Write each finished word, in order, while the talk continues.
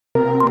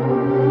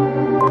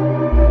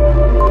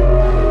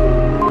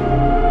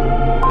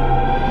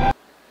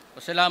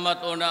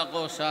Pasalamat una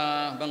ako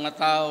sa mga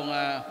tao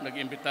nga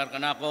nag-imbitar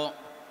kanako.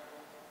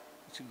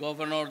 Si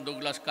Governor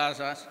Douglas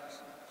Casas,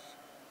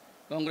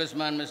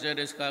 Congressman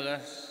Mercedes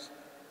Cagas,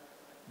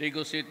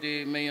 Digo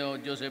City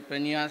Mayor Joseph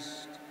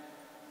Peñas,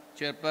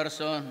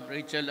 Chairperson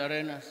Rachel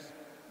Arenas.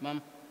 Ma'am,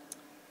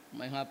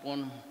 may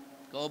hapon.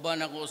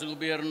 Kauban ako sa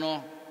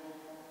gobyerno,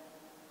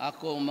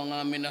 ako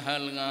mga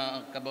minahal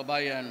nga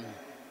kababayan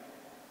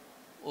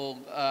o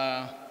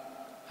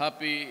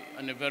happy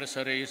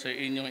anniversary sa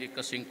inyong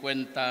ika-50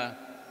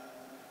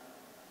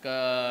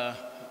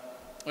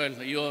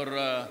 your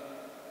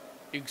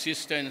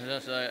existence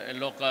as a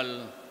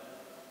local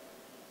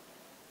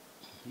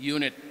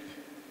unit.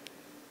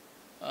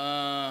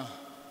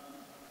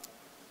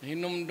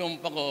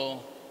 Hinumdum pa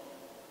ko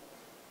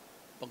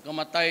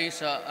pagkamatay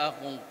sa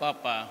akong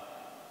papa.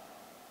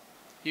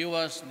 He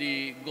was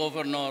the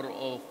governor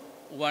of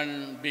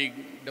one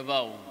big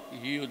Davao, a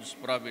huge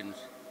province.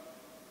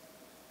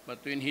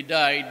 But when he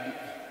died,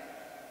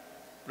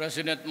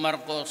 President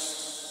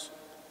Marcos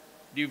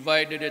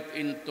divided it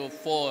into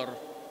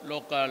 4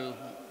 local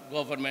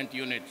government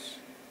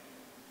units.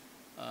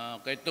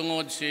 Kay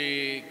tungod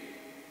si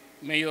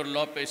Mayor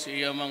Lopez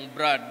iyamang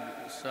Brad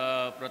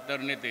sa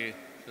fraternity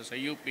sa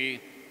UP,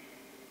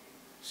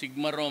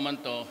 Sigma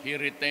Roman to, he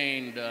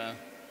retained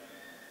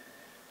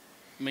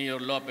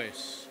Mayor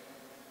Lopez.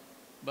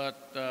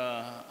 But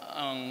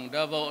ang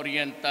Davao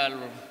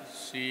Oriental,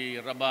 si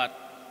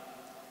Rabat,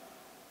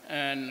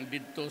 and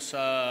dito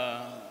sa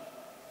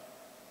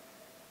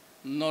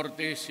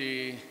norte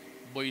si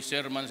Boy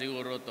Serman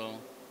siguro to.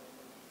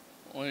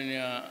 O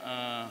niya,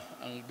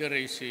 ang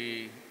dire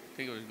si, I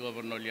think it was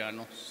Governor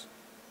Llanos.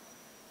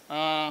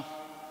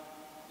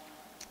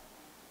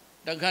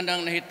 Daghan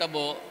ang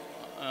nahitabo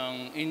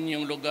ang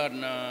inyong lugar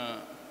na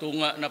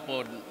tunga na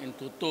pod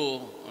into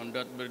 2, and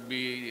that will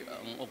be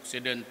ang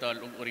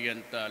Occidental ug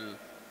Oriental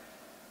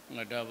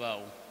nga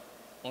Davao.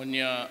 O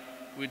niya,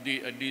 with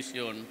the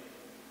addition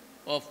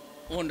of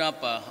una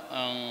pa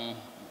ang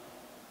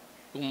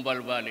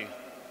Kumbal Valley.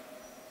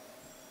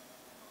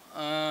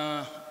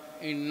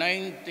 In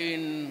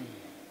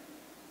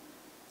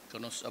 19...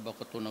 Kanos aba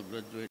ko ito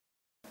nag-graduate?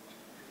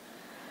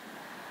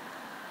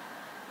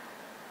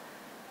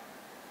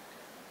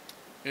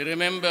 I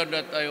remember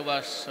that I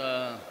was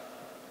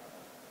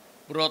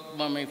brought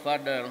by my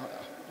father.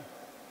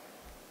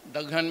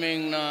 Daghan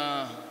ming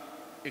na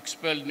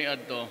expelled ni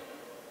Adto.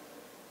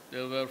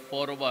 There were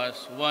 4 of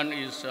us. One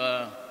is...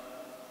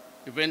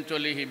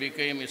 eventually, he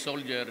became a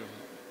soldier.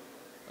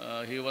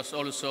 He was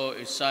also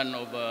a son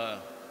of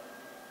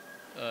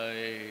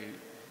I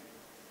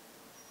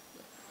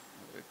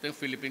think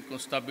Philippine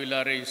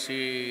Constabulary,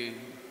 si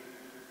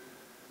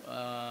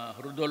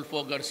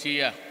Rodolfo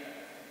Garcia.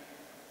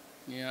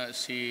 Yeah,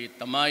 si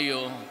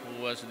Tamayo,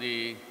 who was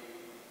the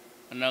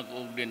anak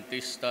og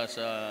dentista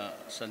sa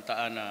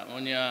Santa Ana.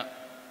 Unya,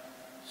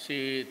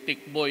 si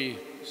Tikboy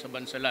sa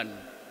Bansalan.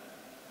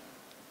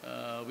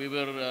 We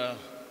were...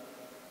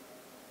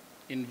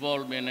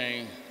 involved in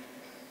a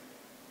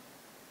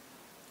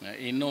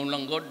inom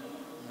lang god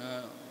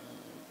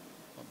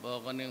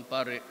bawa kaning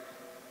pare.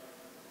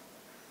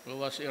 It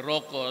was a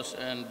raucous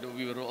and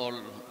we were all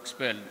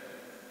expelled.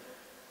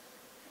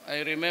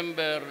 I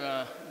remember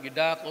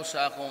gidako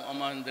sa akong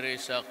amandre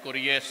sa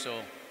Corieso.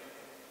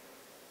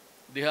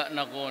 Diha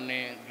na ko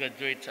ni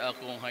graduate sa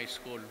akong high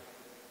school.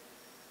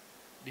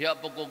 Diha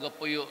po ko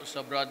gapuyo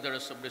sa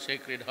Brothers of the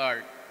Sacred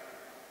Heart.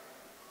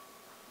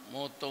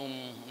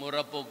 Motong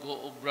mura po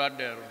ko o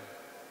brother.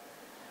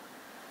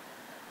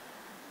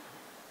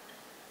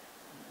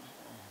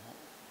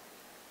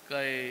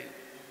 Kay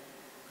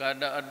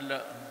kada adla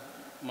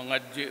mga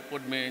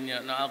pod me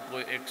niya na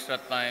ako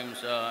extra time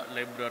sa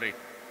library.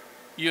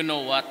 You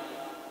know what?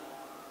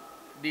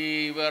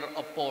 They were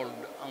appalled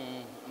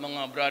ang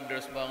mga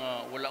brothers ba nga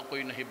wala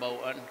ko'y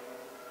nahibawan.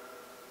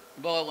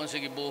 Baka kung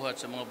sige buhat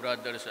sa mga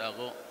brothers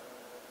ako,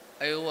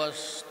 I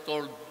was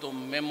told to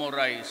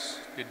memorize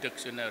the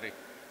dictionary.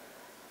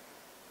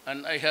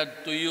 And I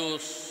had to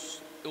use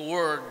a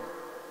word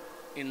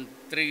in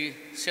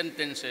 3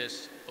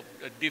 sentences of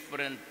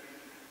different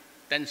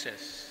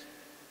tenses.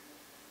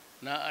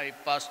 Na ay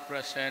past,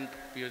 present,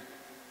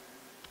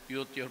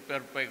 future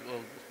perfect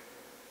o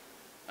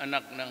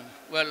anak ng...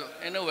 Well,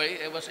 anyway,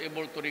 I was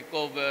able to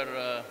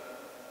recover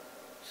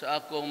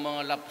sa akong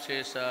mga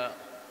lapses sa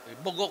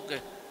bugok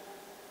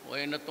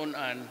way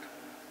natunan.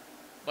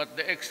 But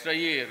the extra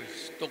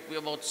years took me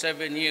about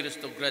 7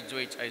 years to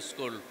graduate high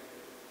school.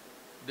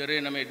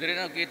 Dire na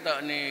kita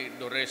ni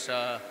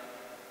Doresa,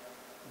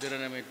 dire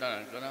na may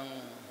tanan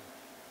kanang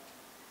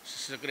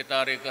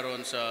secretary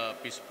karon sa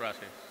peace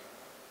process.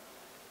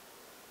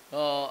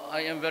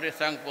 I am very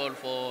thankful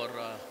for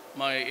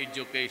my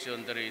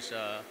education. There is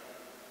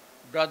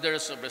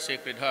Brothers of the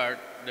Sacred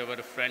Heart. They were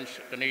French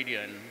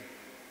Canadian.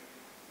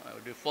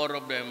 The 4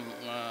 of them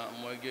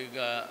mo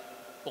giga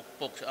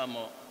pukpok sa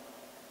amo.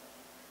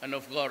 And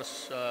of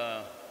course,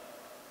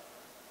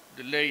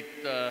 the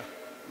late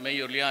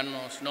Mayor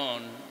Llanos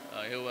noon,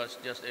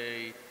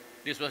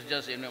 this was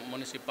just in a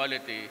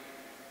municipality.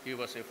 He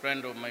was a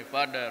friend of my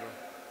father.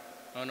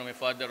 No, my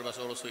father was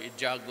also a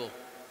Jago.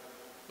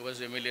 He was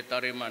a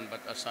military man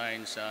but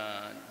assigned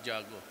sa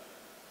Jago.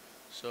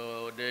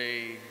 So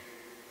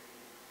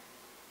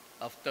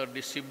after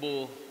the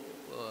Cebu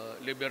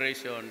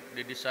liberation,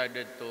 they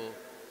decided to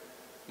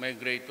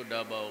migrate to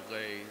Davao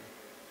kay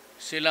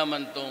sila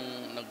man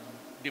tong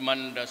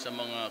nagdemanda sa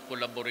mga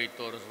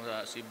collaborators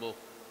sa Cebu.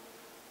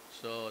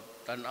 So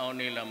tan-aw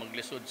nila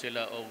maglisod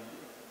sila og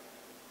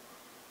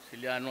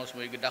Silianos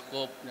mo'y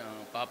gidakop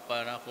ng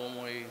papa na ako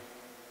mo'y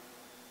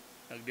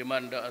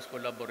nagdemanda as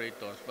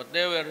collaborators. But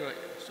they were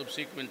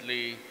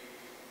subsequently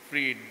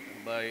freed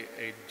by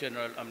a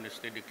general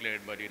amnesty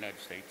declared by the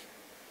United States.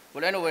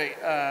 Well, anyway,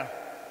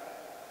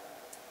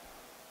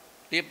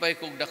 tipay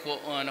kog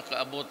dako nga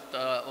nakaabot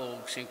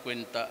og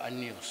 50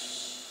 anyos.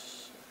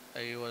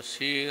 I was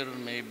here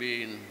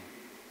maybe in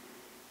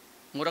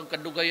murag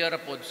kadugaya ra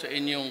pod sa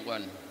inyong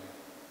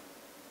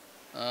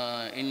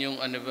inyong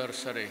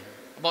anniversary.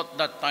 About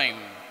that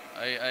time,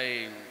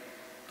 I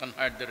can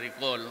hardly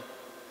recall.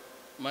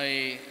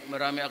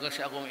 Marami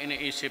kasi akong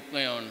iniisip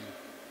ngayon.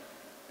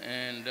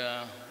 And,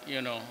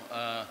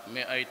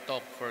 may I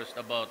talk first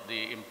about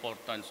the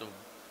importance of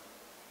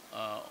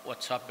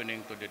what's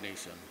happening to the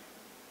nation.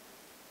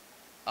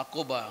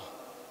 Ako ba,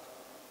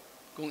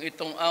 kung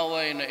itong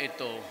away na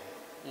ito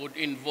would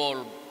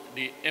involve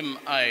the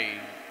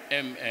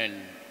MN,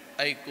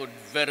 I could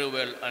very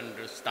well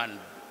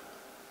understand.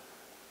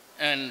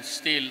 And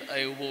still,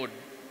 I would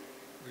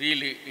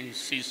really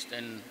insist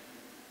in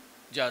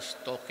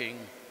just talking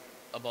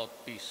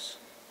about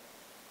peace.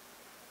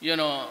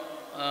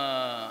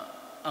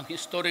 Ang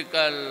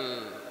historical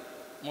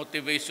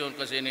motivation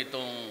kasi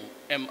nitong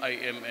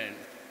MIMN,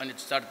 and it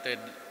started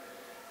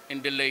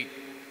in the late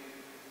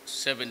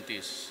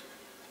 70s.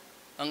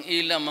 Ang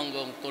ilang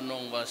manggong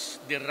tunong was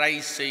the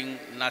rising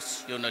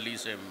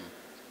nationalism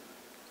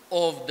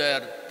of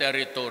their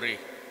territory,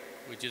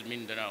 which is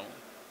Mindanao.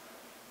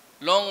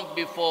 Long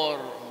before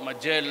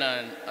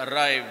Magellan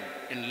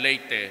arrived in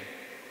Leyte,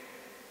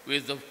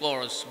 with, of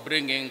course,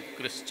 bringing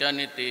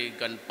Christianity,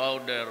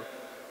 gunpowder,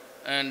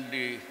 and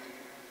the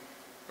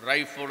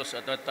rifles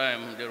at that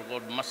time, they were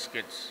called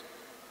muskets.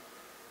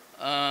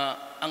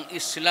 Ang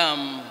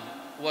Islam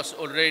was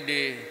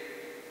already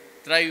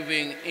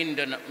thriving in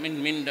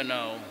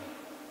Mindanao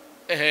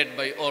ahead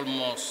by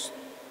almost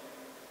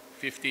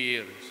 50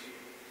 years.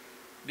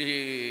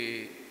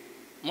 The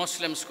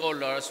Muslim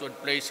scholars would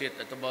place it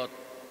at about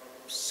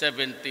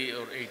 70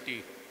 or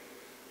 80.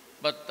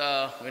 But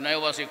when I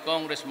was a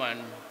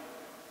congressman,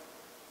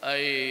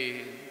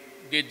 I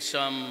did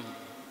some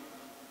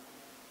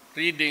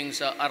reading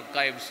sa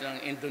archives ng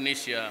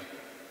Indonesia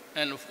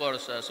and of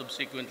course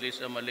subsequently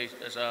sa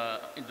Malaysia.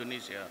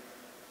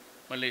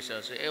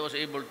 So I was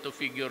able to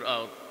figure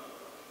out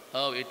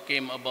how it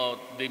came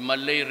about the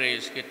Malay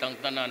race, kitang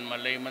tanan,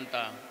 Malay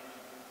manta,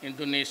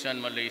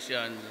 Indonesian,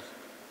 Malaysians.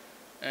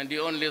 And the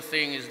only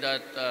thing is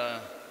that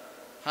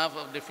half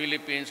of the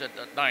Philippines at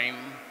that time,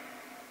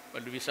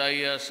 well,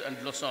 Visayas and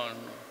Luzon,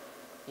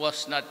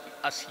 was not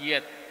as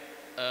yet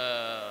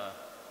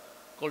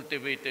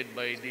cultivated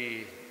by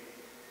the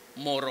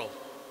Moro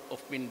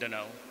of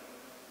Mindanao.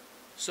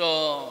 So,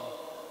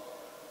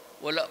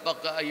 wala pa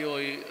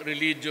kaayoy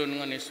religion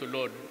nga ni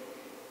sulod.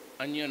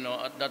 And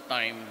at that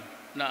time,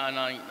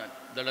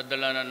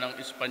 dala-dala na ng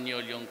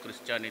Espanyol yung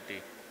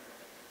Christianity.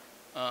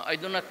 I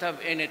do not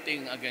have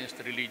anything against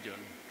religion,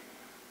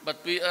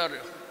 but we are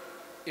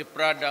a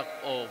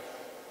product of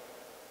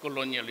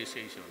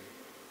colonialization,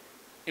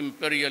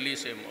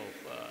 imperialism of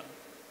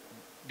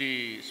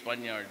the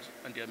Spaniards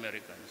and the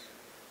Americans.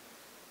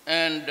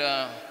 And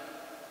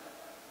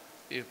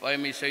if I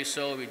may say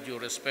so, with due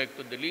respect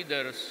to the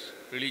leaders,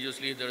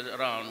 religious leaders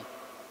around,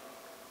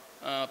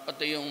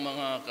 pati yung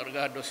mga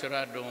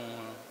kargado-siradong,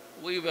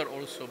 we were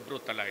also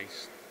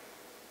brutalized.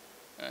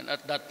 And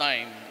at that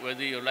time,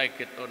 whether you like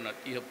it or not,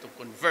 you have to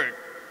convert,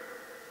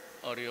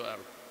 or you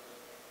are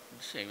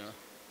the same.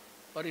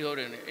 Pareho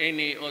rin,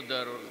 any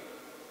other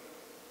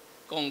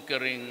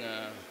conquering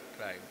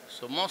tribe.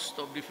 So most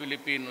of the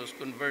Filipinos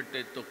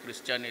converted to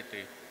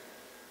Christianity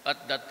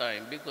at that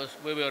time because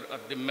we were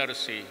at the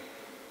mercy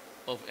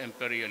of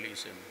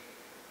imperialism.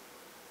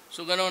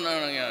 So ganoon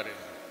ang nangyari.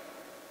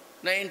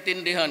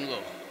 Naintindihan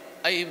ko.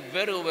 I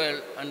very well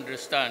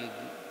understand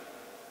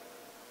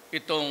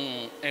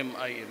itong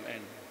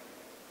MIMN.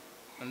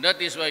 And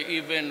that is why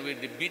even with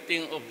the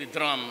beating of the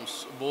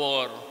drums of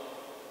war,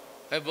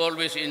 I've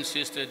always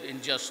insisted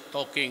in just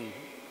talking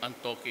and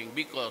talking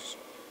because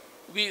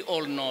we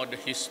all know the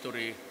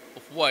history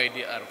of why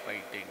they are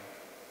fighting.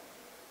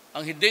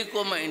 Ang hindi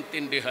ko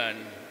maintindihan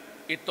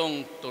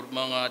itong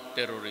mga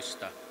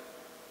terorista.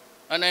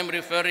 And I'm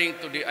referring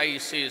to the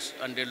ISIS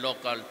and the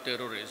local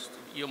terrorists,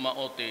 yung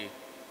Maote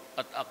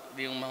at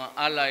yung mga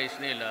allies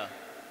nila,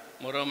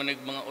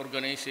 maraming mga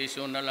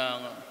organisasyon na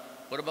lang,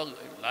 parang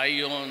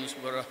Lions,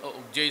 parang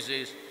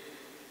JCs,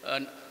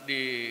 and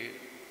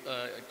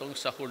itong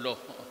sa Hulo,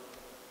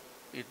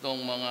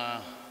 itong mga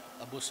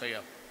Abu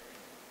Sayyaf.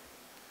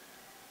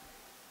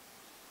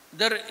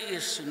 There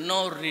is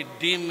no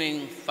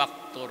redeeming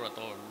factor at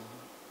all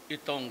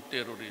itong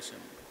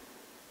terrorism.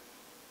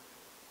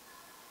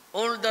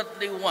 All that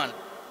they want,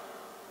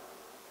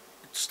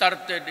 it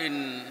started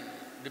in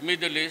the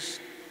Middle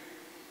East,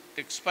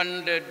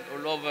 expanded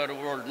all over the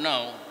world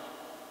now,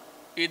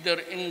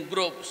 either in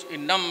groups,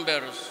 in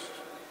numbers,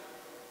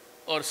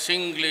 or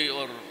singly,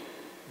 or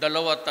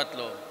dalawa,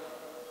 tatlo.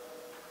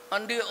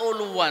 And they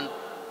all want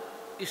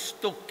is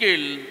to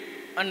kill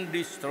and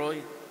destroy.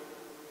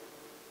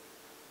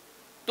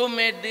 To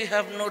me, they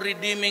have no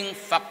redeeming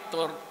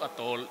factor at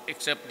all,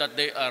 except that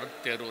they are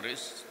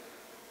terrorists.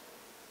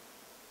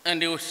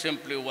 And they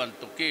simply want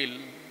to kill.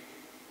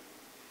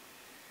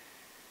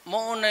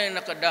 Maunay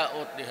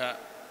nakadaot diha.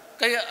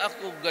 Kaya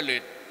ako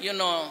galit. You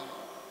know,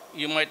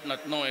 you might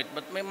not know it,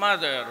 but my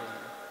mother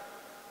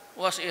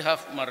was a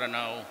half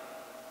Maranao.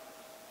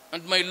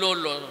 And my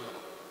lolo,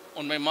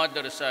 on my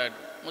mother's side,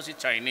 was a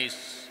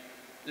Chinese,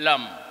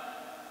 Lam.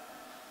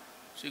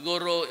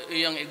 Siguro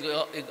iyang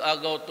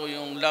igagaw to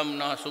yung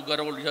Lam na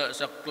sugarol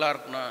sa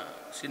Clark na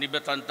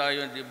sinibatan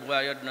tayo, hindi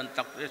bayad ng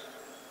taxes.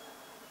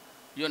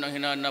 Yun ang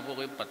hinanap ko,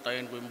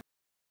 patayin ko yung.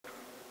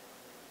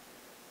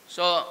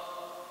 So,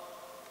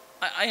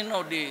 I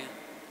know the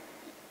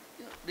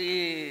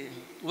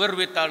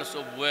wherewithals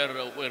of where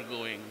we're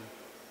going.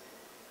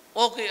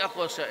 Okay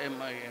ako sa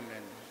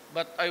MIMN,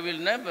 but I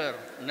will never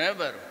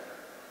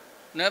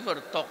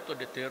talk to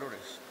the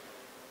terrorists.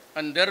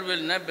 And there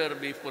will never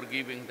be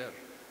forgiving there.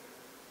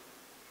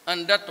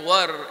 And that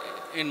war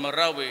in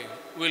Marawi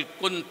will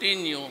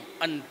continue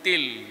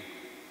until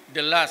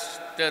the last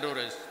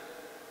terrorist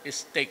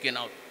is taken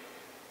out.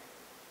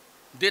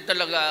 Di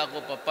talaga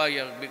ako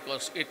papayag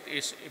because it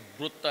is a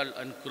brutal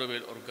and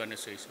cruel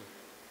organization.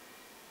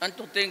 And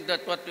to think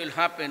that what will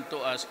happen to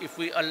us if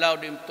we allow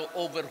them to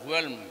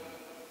overwhelm.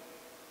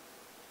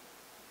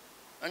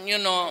 And you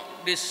know,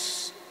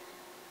 this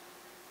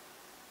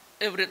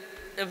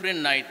every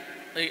night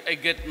I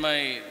get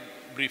my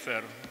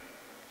briefer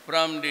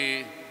from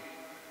the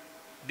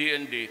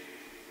DND,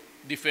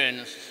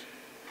 Defense,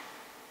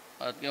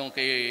 at yung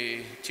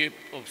kay Chief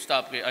of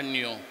Staff kay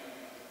Anyo,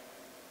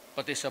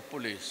 pati sa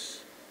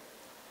police.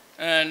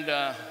 And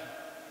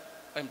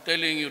I'm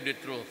telling you the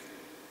truth.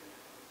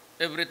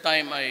 Every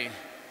time I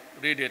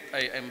read it,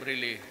 I am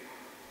really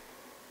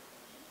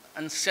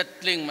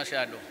unsettling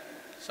masyado.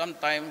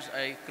 Sometimes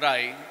I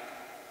cry,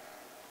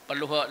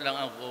 paluha lang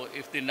ako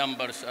if the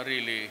numbers are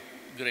really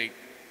great.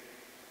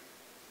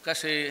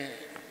 Kasi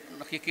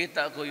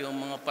nakikita ko yung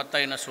mga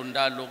patay na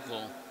sundalo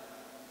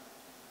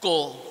ko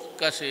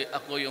kasi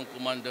ako yung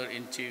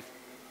commander-in-chief.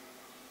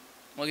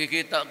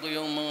 Makikita ko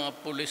yung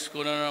mga pulis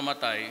ko na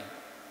namatay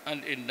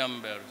and in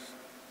numbers.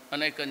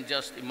 And I can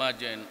just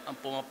imagine ang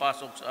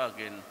pumapasok sa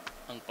akin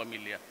ang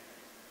pamilya.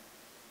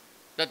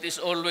 That is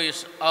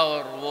always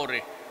our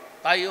worry.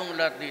 Tayong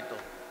lahat dito.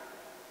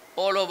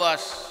 All of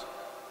us,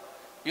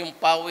 yung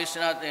pawis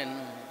natin,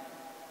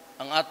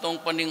 ang atong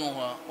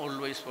paninguha,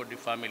 always for the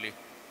family.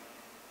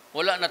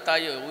 Wala na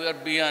tayo. We are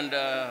beyond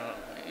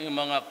yung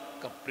mga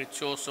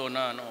kapritsyoso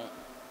na ano.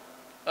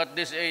 At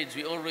this age,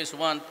 we always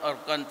want our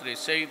country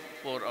safe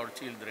for our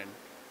children.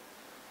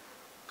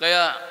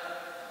 Kaya,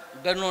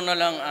 gano'n na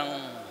lang ang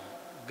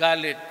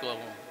galit ko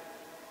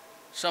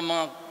sa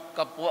mga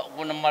kapwa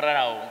ko na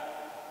Maranao.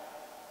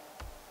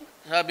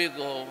 Sabi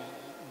ko,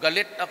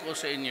 galit ako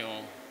sa inyo,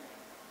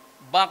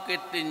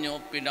 bakit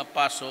ninyo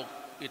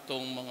pinapasok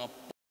itong mga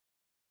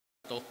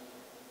ito?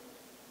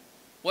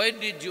 Why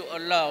did you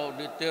allow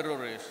the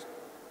terrorists?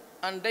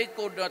 And they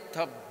could not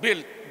have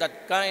built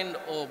that kind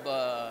of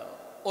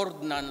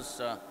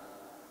ordnance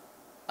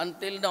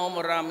until now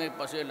marami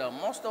pa sila.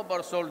 Most of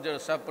our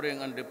soldiers suffering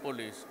and the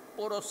police,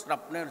 puro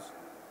shrapnels,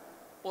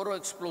 puro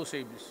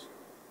explosives.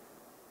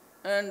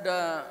 And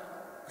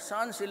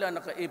saan sila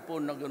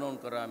nakaipon na ganoon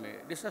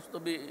karami? This has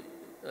to be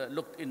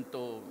looked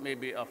into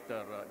maybe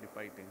after the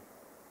fighting.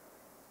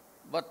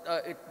 But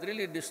it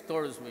really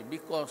disturbs me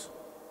because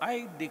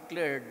I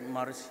declared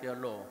martial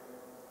law.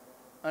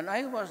 And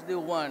I was the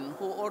one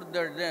who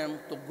ordered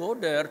them to go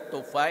there to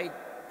fight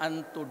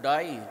and to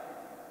die.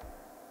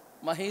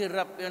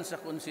 Mahirap yan sa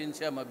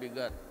konsensya,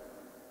 mabigat.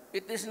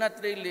 It is not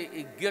really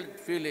a guilt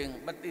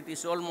feeling, but it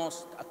is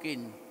almost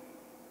akin.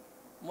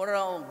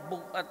 Mura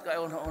bukat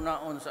kayo na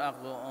unaon sa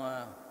ako,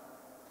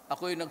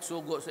 ako'y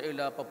nagsugo sa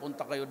ila,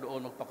 papunta kayo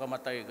doon,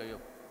 magpakamatay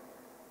kayo.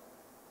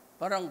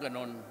 Parang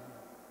ganon.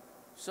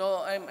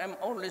 So I'm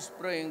always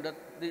praying that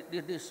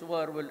this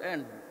war will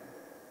end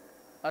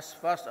as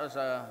fast as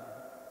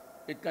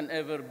it can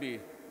ever be.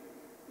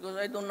 Because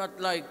I do not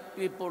like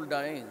people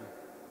dying.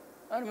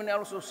 I mean, I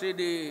also see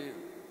the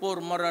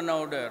poor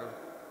Maranao there.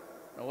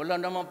 Na wala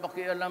namang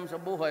pakialam sa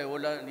buhay.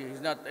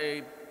 He's not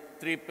a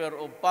tripper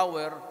of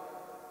power.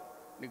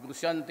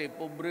 Negosyante,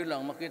 pobre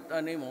lang.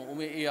 Makita nimo,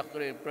 umiiyak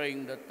rin,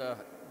 praying that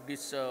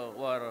this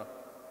war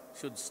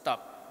should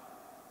stop.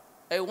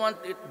 I want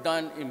it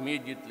done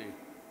immediately.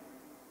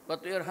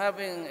 But we are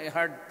having a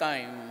hard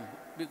time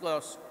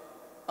because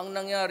ang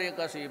nangyari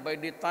kasi, by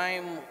the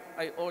time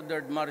I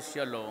ordered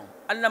martial law,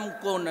 alam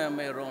ko na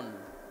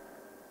mayroon.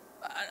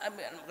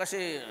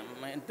 Kasi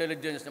may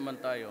intelligence naman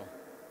tayo.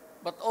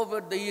 But over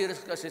the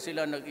years kasi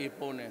sila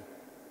nag-ipon eh.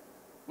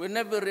 We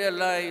never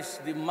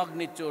realized the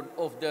magnitude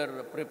of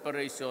their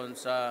preparation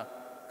sa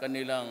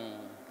kanilang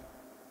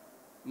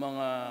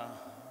mga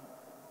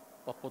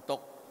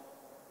paputok.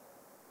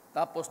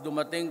 Tapos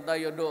dumating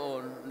tayo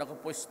doon,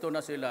 nakapwesto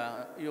na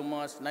sila, yung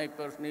mga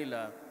snipers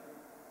nila,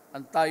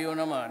 ang tayo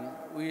naman,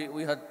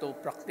 we had to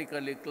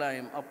practically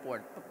climb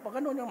upward. Pag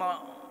ano yung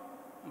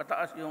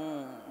mataas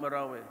yung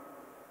Marawi,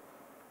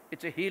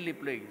 it's a hilly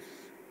place.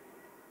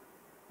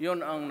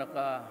 Yun ang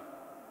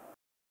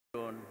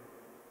doon.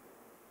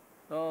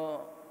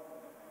 So,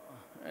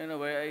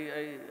 anyway,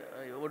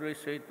 I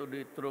always say to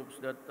the troops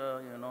that,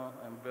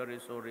 I'm very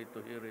sorry to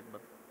hear it,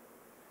 but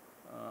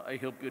I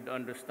hope you'd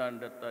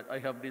understand that I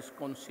have this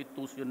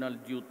constitutional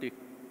duty.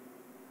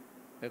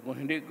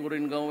 Kung hindi ko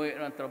rin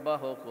gawin ang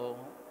trabaho ko,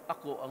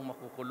 ako ang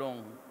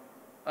makukulong.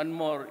 And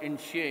more in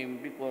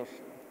shame because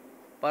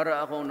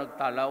para akong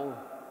nagtalaw.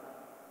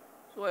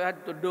 So I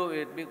had to do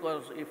it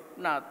because if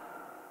not,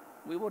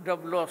 we would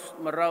have lost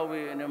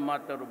Marawi in a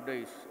matter of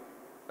days.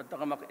 At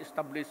saka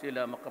maka-establish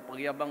sila,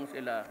 makapagyabang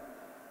sila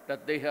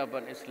that they have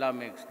an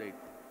Islamic state.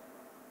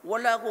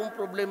 Wala akong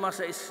problema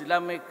sa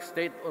Islamic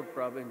state or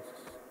province.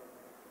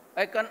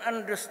 I can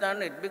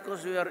understand it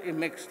because we are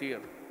mixed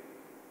here.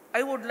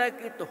 I would like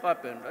it to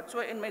happen. That's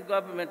why in my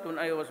government when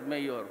I was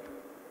mayor,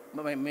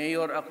 may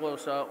mayor ako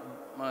sa,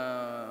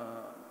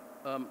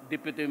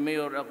 deputy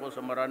mayor ako sa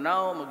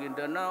Maranao,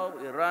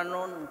 Maguindanao,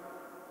 Iranon,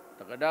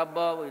 taga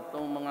Davao,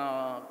 itong mga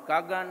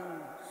Kagan,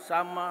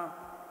 Sama,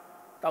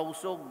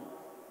 Tausog,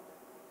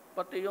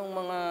 pati yung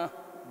mga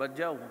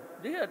Badyaw.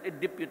 They had a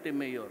deputy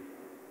mayor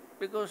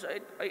because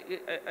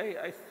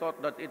I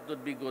thought that it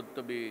would be good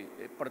to be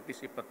a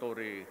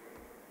participatory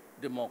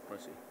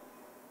democracy.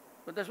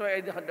 But that's why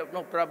I had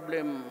no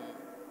problem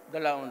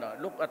Davao now.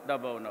 Look at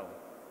Davao now.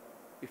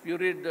 If you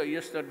read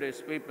yesterday's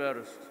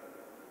papers,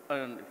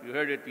 and if you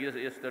heard it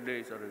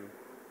yesterday, sorry,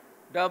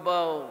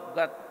 Davao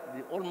got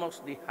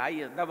almost the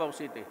highest, Davao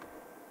City,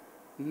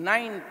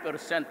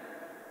 9%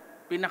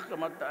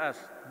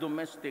 pinakamataas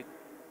domestic.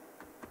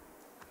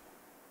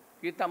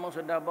 Kita mo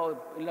sa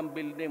Davao, ilang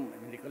building,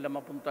 hindi ka lang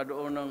mapunta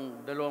doon ng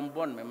 2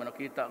 buwan, may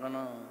manakita ka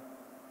ng...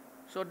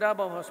 So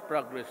Davao has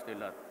progressed a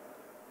lot.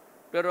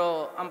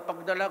 Pero ang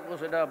pagdala ko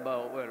sa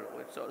Davao, well,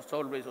 it's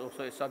always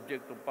also a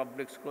subject to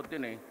public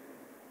scrutiny.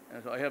 And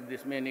so I have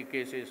this many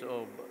cases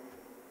of,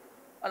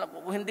 alam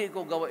ko, kung hindi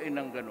ko gawain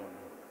ng ganun,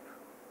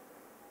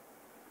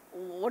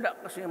 wala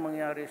kasi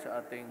mangyari sa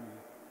ating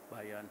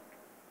bayan.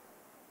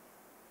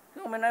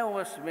 So when I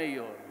was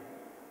mayor,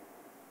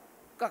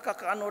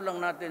 kakakaano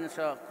lang natin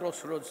sa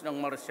crossroads ng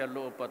martial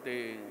law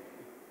pati,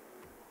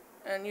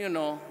 and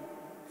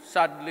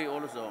sadly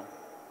also,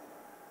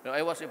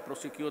 I was a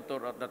prosecutor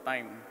at the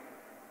time,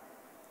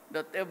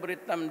 that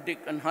every time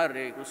Dick and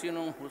Harry, kung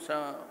sinong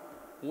sa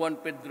Juan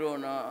Pedro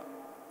na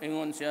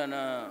ingon siya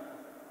na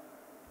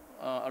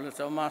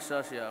sa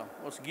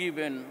siya, was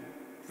given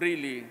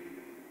freely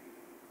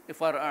a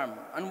firearm.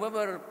 And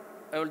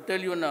I will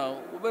tell you now,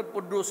 we were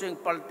producing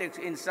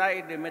politics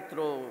inside the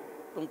metro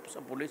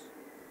sa police,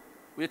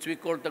 which we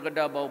call taga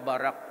Davao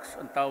Barracks,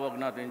 ang tawag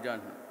natin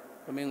dyan.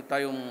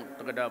 Tayong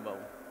taga Davao.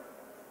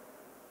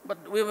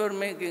 But we were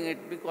making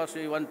it because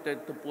we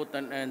wanted to put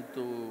an end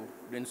to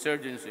the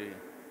insurgency.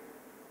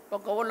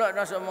 Pagkawala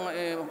na sa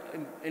mga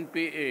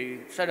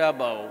NPA sa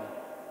Davao,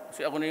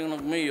 kasi ako na yung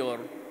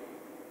nag-mayor,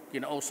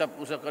 kinausap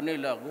ko sa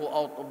kanila, go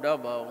out of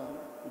Davao,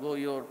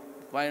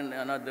 find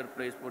another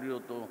place for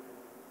you to...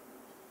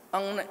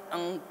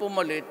 Ang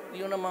pumalit,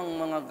 yun namang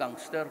mga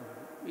gangster.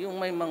 Yung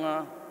may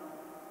mga...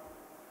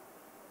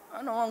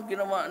 Ano ang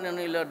ginawa na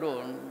nila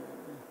doon?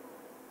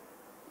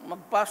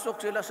 Magpasok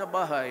sila sa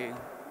bahay,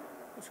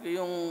 kasi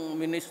yung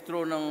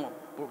ministro ng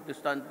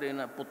protestante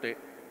na puti,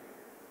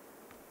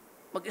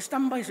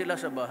 mag-istambay sila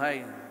sa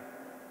bahay.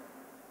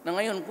 Na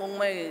ngayon, kung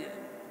may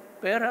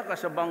pera ka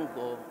sa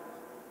bangko,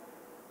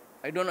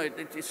 I don't know,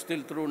 it's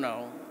still true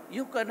now,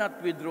 you cannot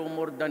withdraw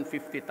more than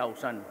 50,000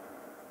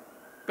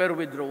 per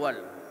withdrawal.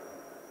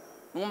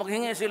 Kung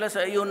maghingi sila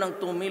sa iyo ng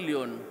 2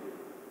 million,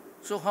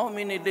 so how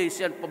many days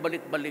yan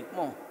pabalik-balik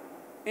mo?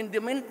 In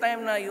the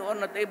meantime na you are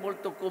not able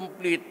to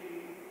complete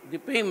the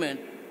payment,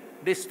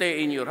 they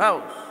stay in your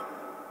house.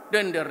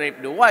 Then they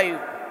rape the wife,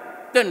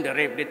 then they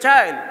rape the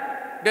child,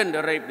 then they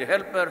rape the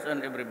helpers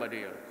and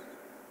everybody else.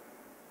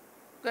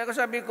 Kaya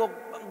kasabi ko,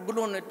 ang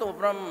gulo nito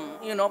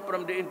from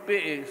the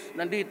NPAs,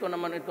 nandito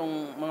naman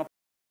itong mga...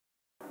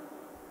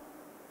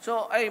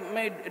 So I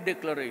made a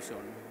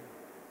declaration.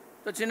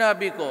 So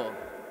sinabi ko,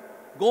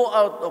 go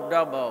out of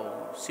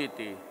Davao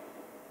City.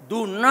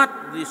 Do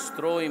not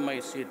destroy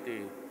my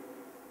city.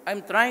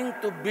 I'm trying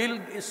to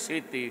build a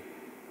city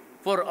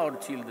for our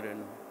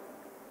children.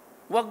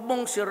 Huwag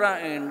mong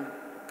sirain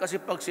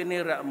kasi pag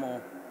sinira mo,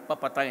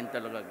 papatayin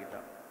talaga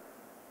kita.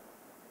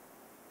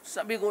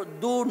 Sabi ko,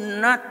 do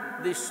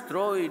not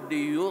destroy the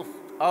youth,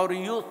 our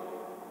youth.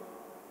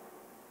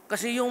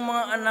 Kasi yung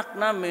mga anak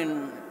namin,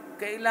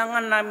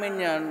 kailangan namin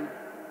yan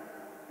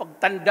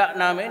pagtanda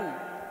namin.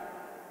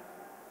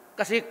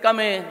 Kasi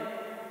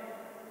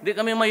di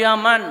kami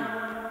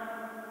mayaman.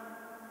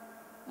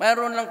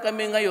 Mayroon lang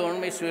kami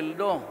ngayon, may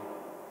sweldo.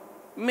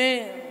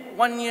 May 1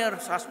 year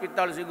sa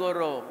hospital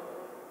siguro,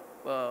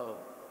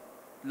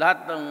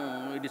 lahat ng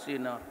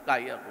medisina,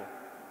 kaya ko.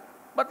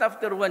 But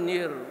after 1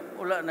 year,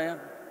 wala na yan.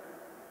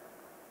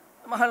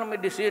 Mahal ang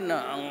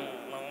medisina, ang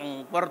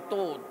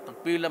kwarto,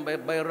 tagpilang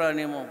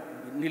bayrani mo,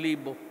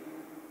 nilibo.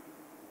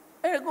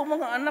 Kung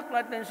mga anak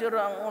natin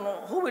sira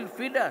ang who will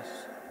feed us?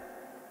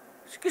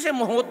 Kasi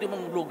muhot yung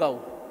mga lugaw.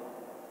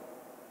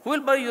 Who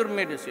will buy your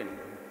medicine?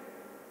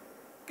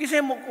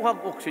 Kasi mo kuha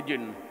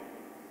oxygen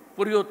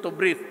for you to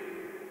breathe,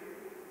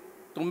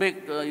 to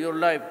make your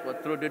life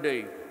through the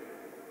day.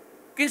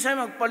 Kisay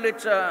magpalit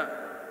sa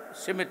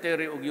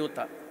cemetery o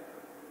yuta.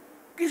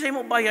 Kisay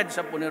mo bayad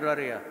sa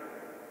punerarya.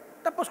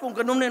 Tapos kung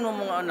ganunin mo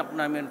mga anak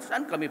namin,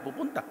 saan kami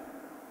pupunta?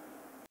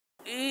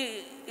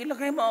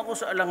 Ilagay mo ako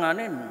sa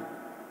alanganin.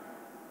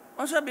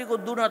 Ang sabi ko,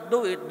 do not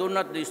do it, do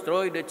not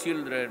destroy the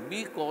children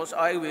because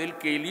I will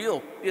kill you,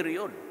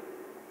 period.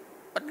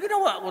 At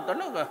ginawa ko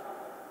talaga.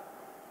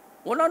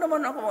 Wala naman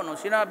ako,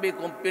 sinabi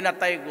kong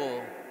pinatay ko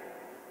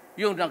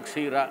yung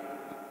nagsira.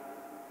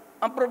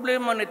 Ang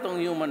problema nitong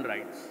human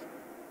rights,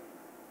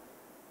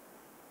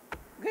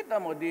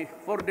 kita mo,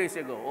 4 days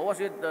ago, or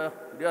was it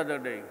the other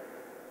day?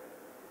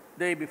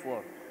 Day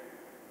before.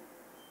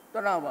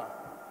 Tanawa.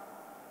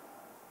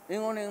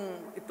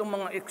 Itong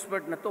mga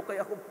expert na to,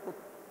 kaya ako,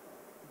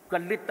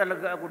 galit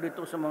talaga ako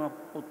dito sa mga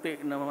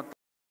puti na mga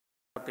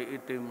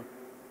puti-itim.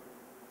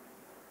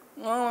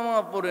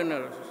 Mga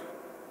foreigners.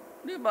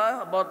 Di ba,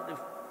 about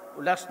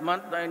last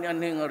month,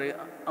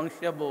 ang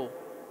Shabu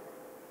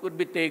could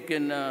be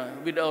taken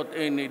without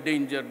any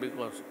danger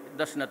because it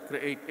does not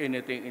create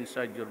anything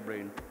inside your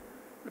brain.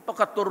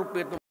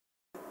 Napakaturpe ito.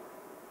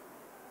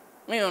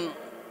 Ngayon,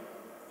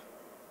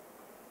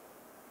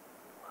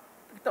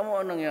 kita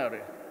mo ang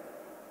nangyari.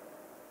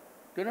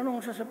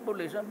 Tinanong siya sa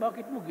pulis,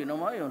 bakit mo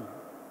ginawa yun?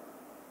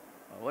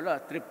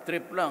 Wala,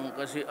 trip-trip lang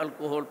kasi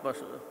alcohol pa.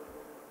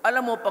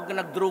 Alam mo, pag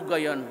nagdruga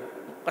yan,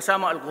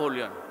 kasama alcohol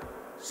yan.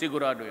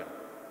 Sigurado yan.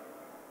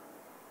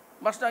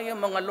 Basta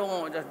yung mga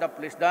lungo, just the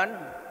place done,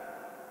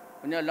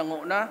 kanya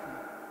lango na,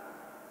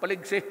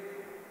 paligsi.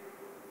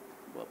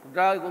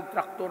 Pagdragi kong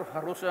traktor,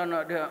 harusan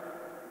na, diha.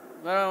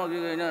 Gano'n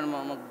magiganyan,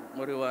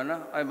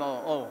 marijuana.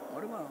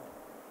 Marijuana.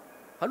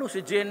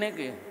 Hallucinogenic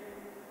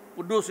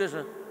produces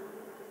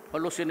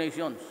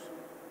hallucinations.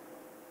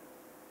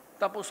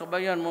 Tapos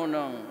sabayan mo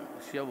ng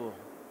Shabu.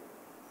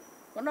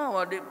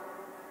 Kanawa,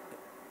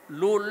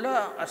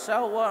 lula,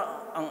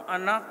 asawa, ang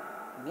anak,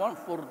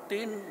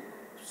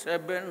 14,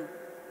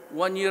 7,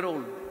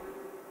 1-year-old.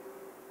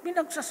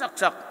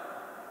 Pinagsasaksak.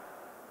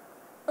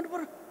 Ano ba?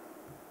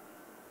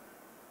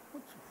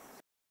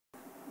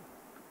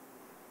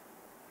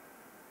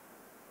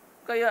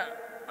 Kaya,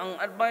 ang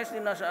advice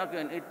nila sa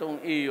akin,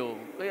 itong iyo,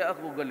 kaya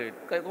ako galit,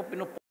 kaya ako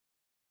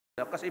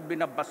pinupunta, kasi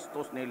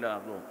binabastos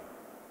nila ako.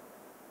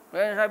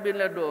 Kaya sabi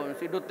nila doon,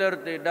 si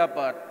Duterte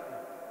dapat,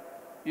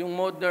 yung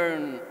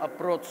modern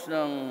approach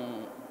ng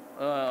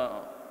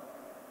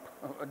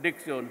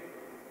addiction,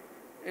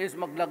 is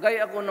maglagay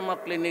ako ng mga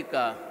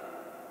klinika,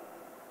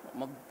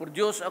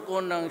 mag-produce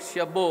ako ng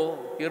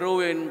shabu,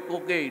 heroin,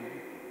 cocaine,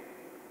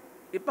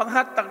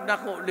 ipanghatag na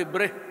ako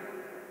libre.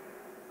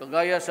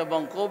 Kagaya sa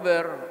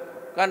Vancouver,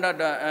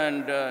 Canada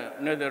and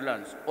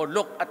Netherlands. Or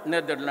look at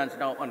Netherlands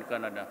now and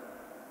Canada.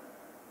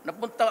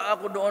 Napunta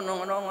ako doon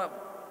ng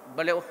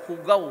baliw,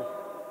 hugaw.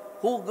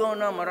 Hugaw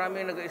na,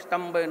 marami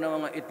nag-istambay na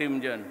mga itim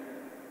dyan.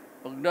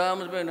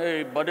 Pagdamas ba yun,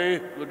 hey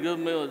buddy, could you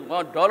give me $1?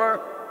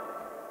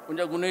 Kung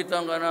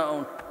gunitan ka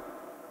na,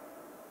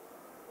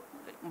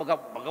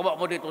 magawa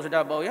mo dito sa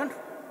Davao yan.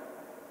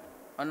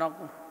 Anak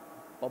ko,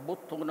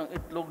 pabutong ng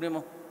itlog ni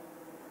mo.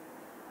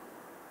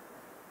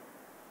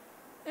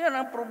 Yan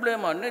ang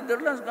problema.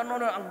 Netherlands,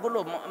 gano'n ang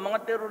gulo. Mga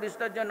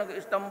terorista dyan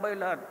nag-istambay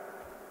lahat.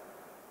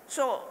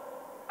 So,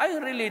 I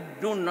really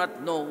do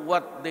not know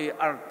what they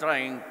are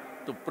trying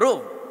to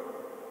prove.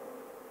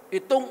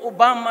 Itong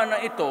Obama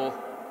na ito,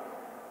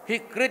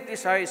 he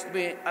criticized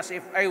me as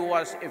if I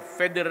was a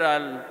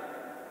federal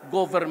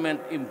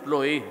government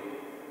employee.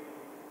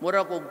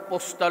 Mura ko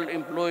postal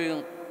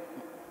employee.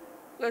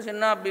 Kaya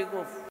sinabi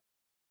ko,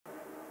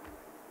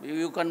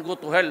 you can go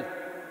to hell,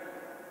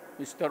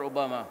 Mr.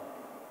 Obama.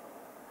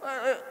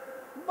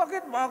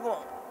 Bakit mo ako?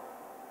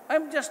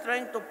 I'm just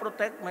trying to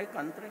protect my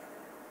country.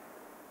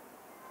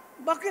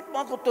 Bakit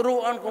mo ako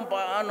turuan kung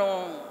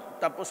paano,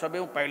 tapos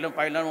sabi mo,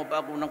 pailan mo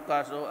pa ako ng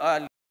kaso?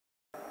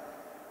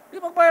 Di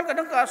magpahal ka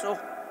ng kaso.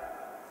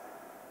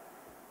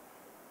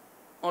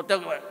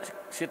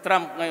 Si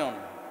Trump ngayon.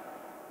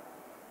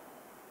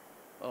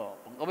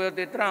 Pag kabayo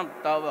si Trump,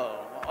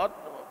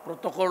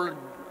 protocol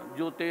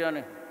duty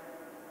yan eh.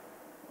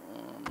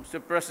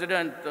 Mr.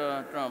 President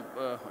Trump,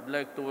 I'd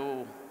like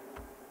to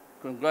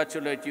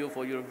congratulate you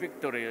for your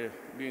victory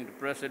being the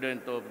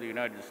President of the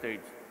United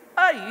States.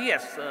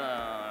 Yes,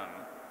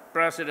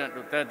 President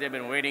Duterte, I've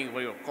been waiting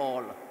for your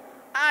call.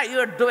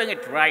 You're doing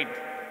it right.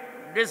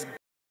 This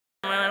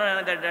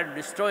they're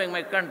destroying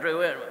my country.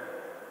 Well,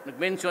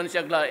 nag-mention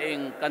siya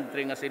glaing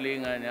country nga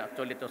silingan niya.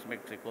 Actually, ito sa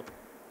Mexico.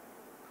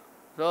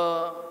 So,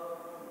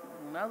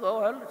 Ako,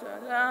 well,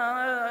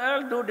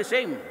 I'll do the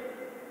same.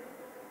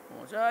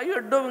 So,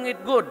 you're doing it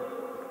good.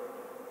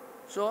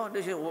 So,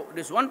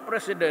 this one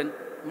president,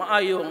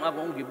 maayong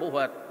akong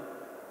gibuhat.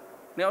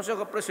 Niya sa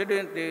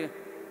ka-presidente,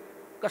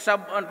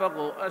 kasabaan pa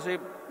ko, as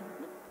if,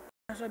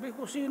 sabi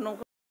ko,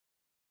 sino ka?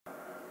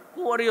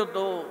 Who are you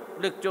to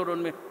lecture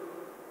on me?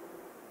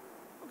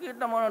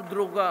 Kita mo ng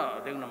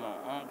druga. Tingnan mo,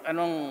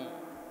 anong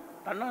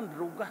tanan,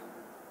 druga.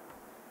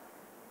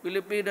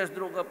 Pilipinas,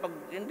 druga.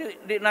 Pag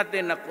hindi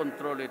natin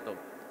na-control ito.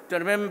 So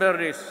remember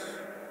this,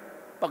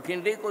 pag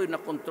hindi ko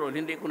na-control,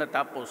 hindi ko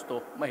natapos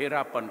to,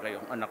 mahirapan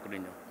kayo, anak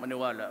ninyo.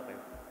 Maniwala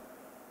kayo.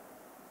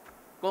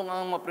 Kung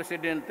ang mga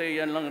presidente,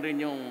 yan lang rin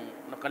yung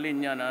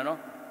nakalinya na, ano?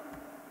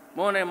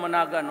 Muna yung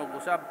managan,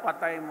 usap,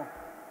 patay mo.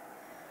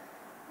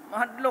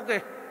 Mahadlok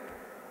eh.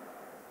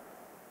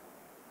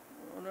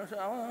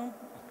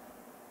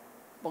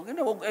 Pag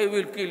inawag, I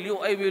will kill you,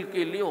 I will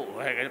kill you.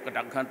 Ay,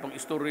 kadaghan pang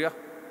istorya.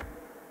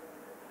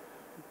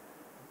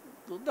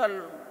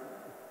 Total,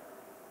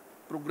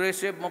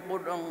 progressive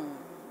mapod ang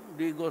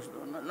digos.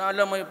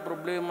 Naalam mo yung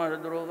problema sa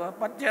droga,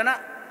 patya na.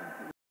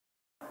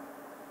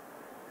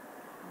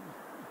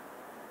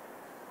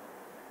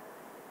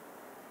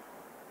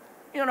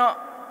 You know,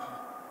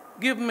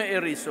 give me a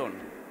reason.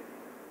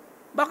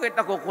 Bakit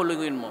ako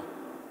kulungin mo?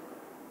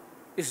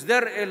 Is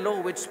there a law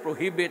which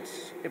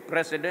prohibits a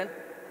president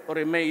or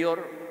a mayor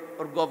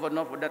or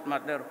governor, for that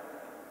matter,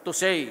 to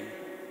say,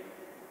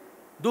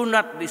 do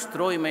not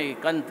destroy my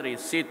country,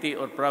 city,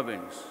 or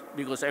province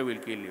because I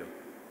will kill you?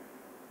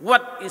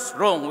 What is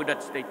wrong with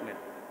that statement?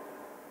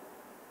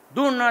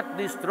 Do not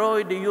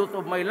destroy the youth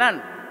of my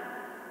land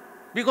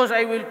because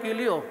I will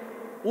kill you.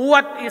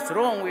 What is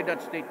wrong with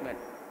that statement?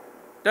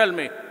 Tell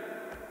me.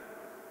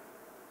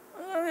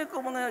 Ay,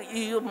 ko mga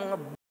iyot, mga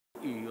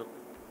iyot.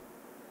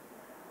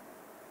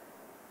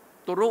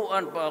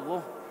 Turuan pa ako.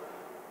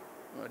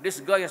 This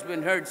guy has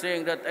been heard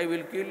saying that I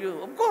will kill you.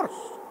 Of course.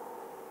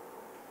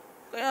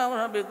 Kaya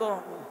sabi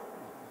ko,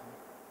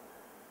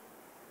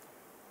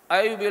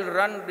 I will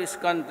run this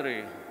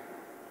country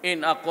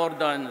in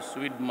accordance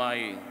with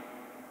my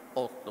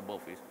oath of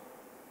office.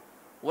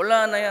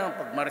 Wala na yan.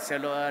 Pag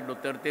Marcelo,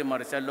 Duterte,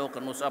 Marcelo,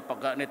 kanusa,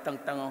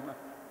 pagkanitang tango.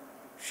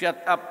 Shut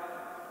up.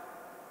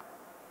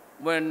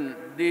 When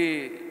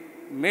the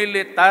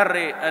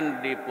military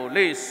and the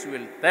police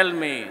will tell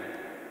me,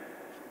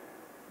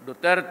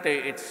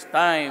 Duterte, it's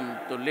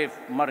time to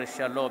lift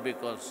martial law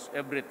because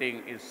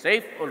everything is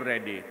safe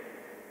already.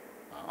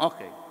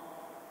 Okay.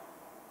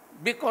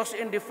 Because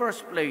in the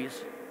first place,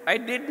 I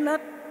did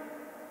not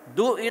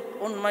do it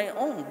on my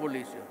own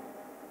volition.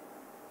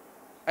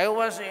 I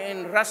was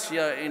in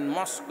Russia, in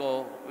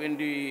Moscow, when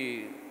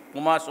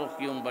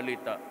pumasok yung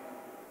balita.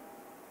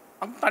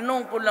 Ang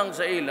tanong ko lang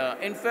sa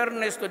ila, in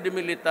fairness to the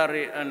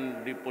military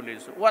and the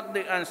police, what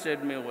they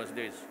answered me was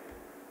this.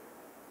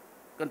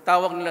 Kung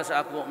tawag nila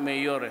sa ako,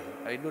 mayor,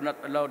 I do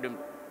not allow them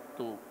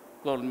to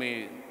call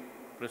me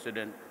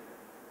president.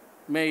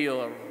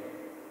 Mayor,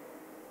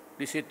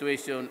 the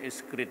situation is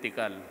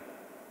critical.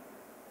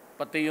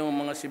 Pati yung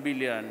mga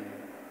civilian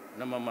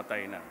na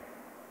mamatay na.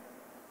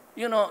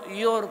 You know,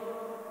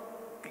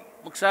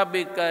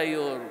 magsabi ka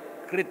your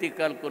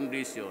critical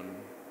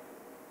condition,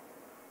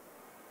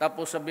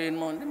 tapos sabihin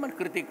mo, hindi man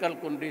critical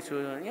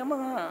condition, yung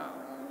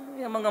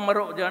mga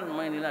maro dyan,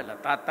 may nila,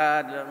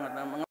 latatad,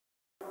 mga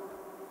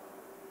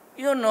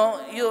you know,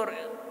 your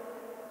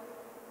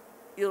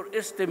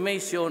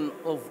estimation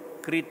of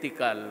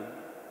critical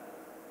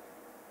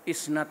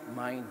is not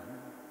mine.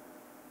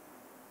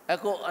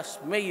 Ako as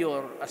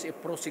mayor, as a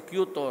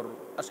prosecutor,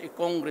 as a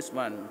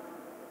congressman,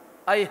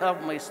 I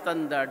have my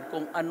standard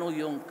kung ano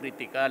yung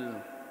critical.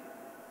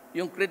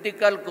 Yung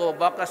critical ko,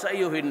 baka sa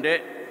iyo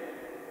hindi.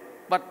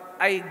 But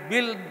I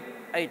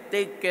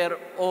take care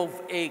of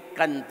a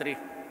country.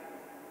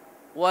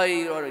 Why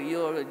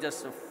you're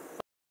just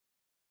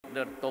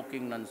they're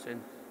talking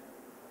nonsense.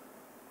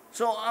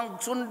 So, ang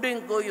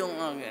sundin ko yung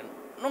angin.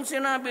 Nung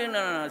sinabi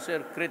na,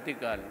 sir,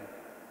 critical,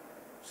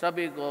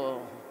 sabi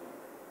ko,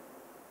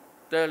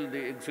 tell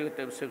the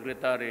executive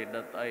secretary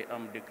that I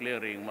am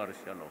declaring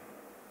martial law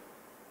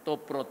to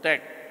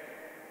protect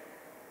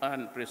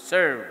and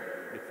preserve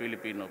the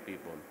Filipino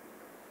people.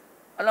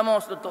 Alam mo,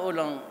 sa totoo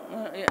lang,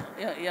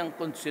 yung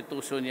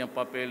constitution, yung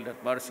papel that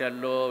martial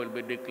law will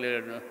be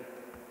declared.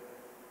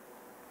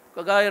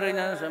 Kagaya rin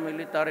yan sa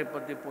military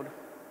pati po.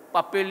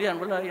 Papel yan,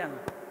 wala yan.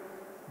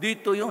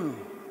 Dito yun.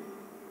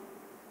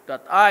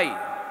 That I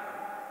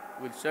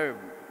will serve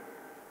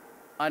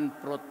and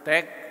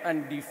protect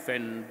and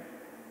defend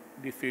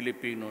the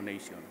Filipino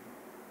nation.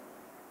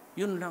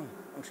 Yun lang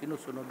ang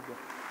sinusunod ko.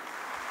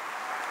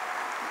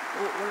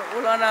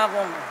 Wala na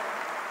akong,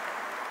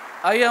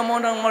 ayaw mo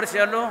ng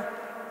martial law?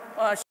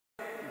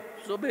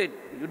 So be it.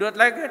 You don't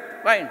like it?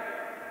 Fine.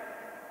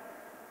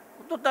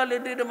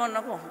 Totally, di naman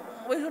ako.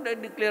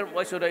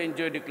 Why should I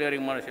enjoy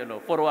declaring martial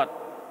law? For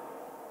what?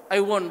 I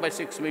won by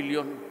 6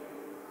 million.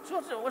 So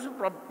what's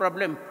the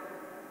problem?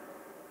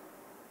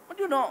 But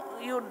you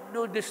know, you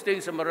do these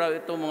things sa Maraw,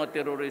 itong mga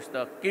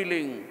terorista,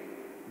 killing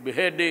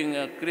beheading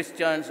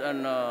Christians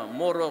and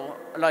Moro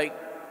alike.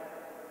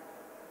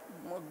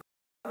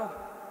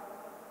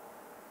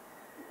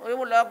 Ay,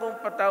 wala akong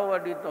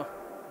patawa dito.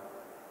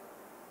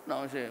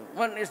 Now, say,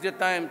 when is the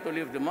time to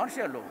leave the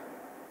martial law?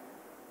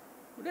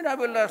 Then I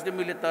will ask the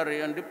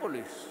military and the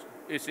police,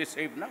 is it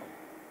safe now?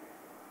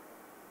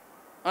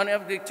 And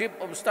if the chief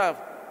of staff,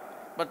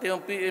 pati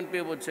yung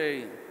PNP would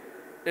say,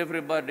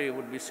 everybody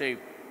would be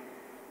safe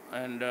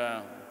and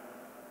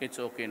it's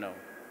okay now.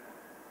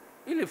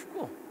 Ilif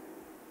ko.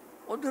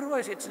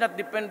 Otherwise, it's not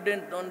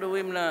dependent on the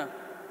whim na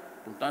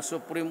punta sa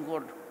Supreme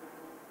Court.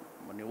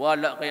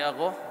 Maniwala kaya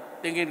ako,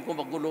 tingin ko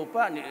magulo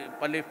pa,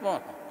 palif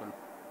mo.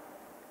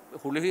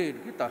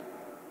 Hulihin kita.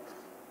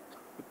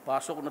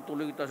 Pasok na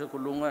tuloy kita sa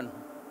kulungan.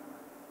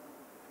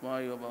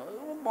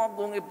 Huwag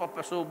kong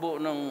ipapasubo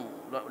ng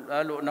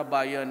lalo na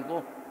bayan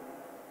ko.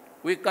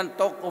 We can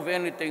talk of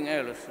anything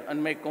else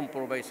and make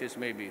compromises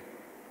maybe,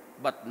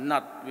 but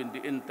not when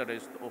the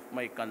interest of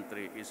my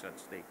country is at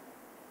stake.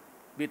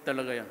 Di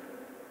talaga yan.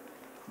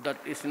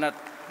 That is not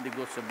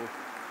negotiable.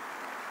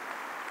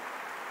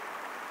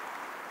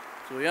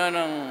 So yan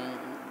ang,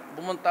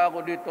 pumunta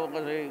ako dito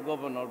kasi,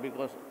 Governor,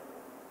 because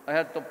I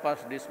had to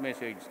pass this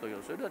message to you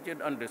so that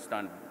you'd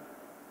understand.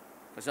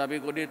 Kasi sabi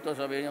ko dito,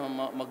 sabi niya,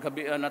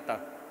 maggabian na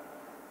ta.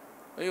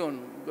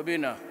 Ayun, gabi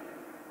na.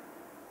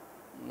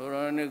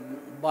 Naranig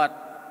bat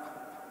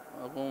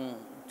akong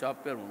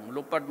chopper.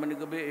 Lupad man ni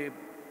gabi eh.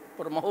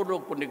 Para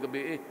mahurog po ni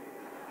gabi eh.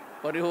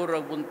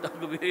 Parihurag punta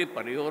gabi eh.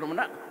 Parihurag mo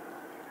na.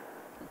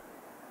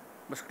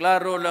 Mas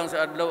klaro lang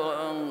sa adlaw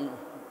ang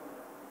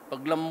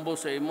paglambo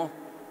sa imo.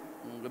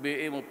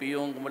 Gabi eh, mo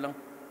piyong ko mo lang.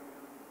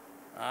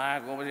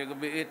 Kung kasi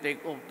gabi eh,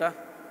 take off ta.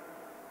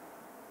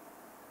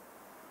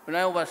 When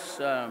I was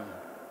a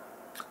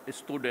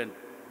student,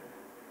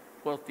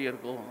 4th year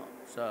ko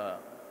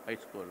sa high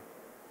school,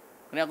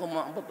 kaya ako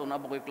maambot,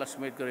 nabot ko yung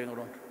classmate ko rin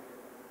ron.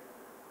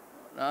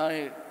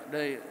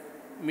 Dahil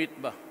meet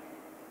ba?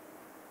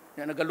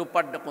 Kaya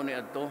nagalupad ako ni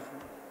Adto.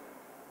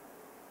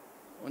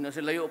 Una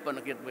sila yung pa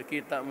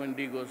nakita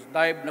mendigos,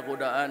 dive na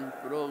kudaan,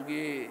 pero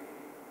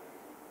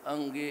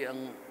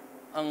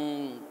ang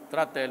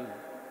throttle,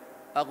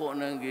 ako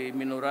nang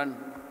minuran.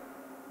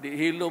 Di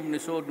hilom ni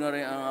sod nga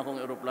rin ang akong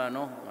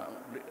aeroplano.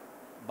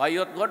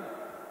 Bayot god.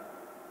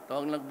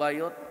 Tawag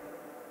nagbayot.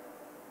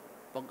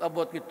 Pag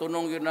abot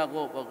kitunong yun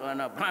ako, pag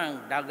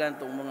bang, dagan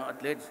tong mga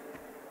athletes.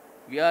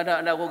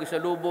 Giyana na ako,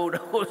 gisalubog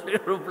na ako sa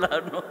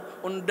aeroplano.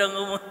 Undang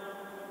mo.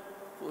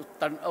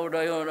 Tanaw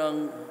na yun ang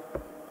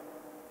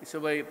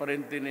isabay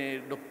parente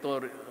ni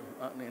Dr.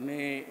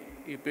 ni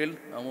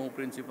Ipil, ang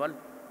principal.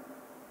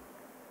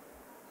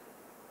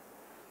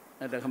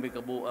 Nada kami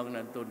kabuang na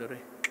ito na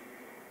rin.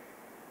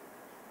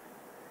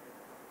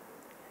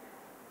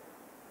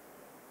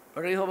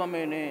 Pareho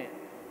kami ni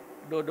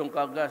Dodong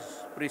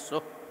Kagas,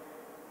 priso.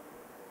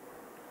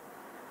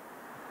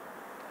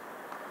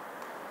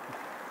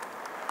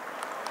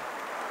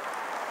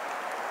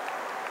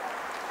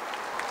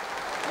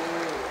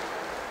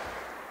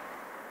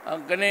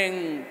 Ang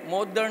kaning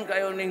modern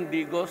kayo ning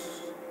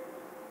digos,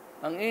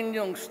 ang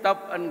inyong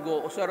stop and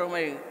go, usara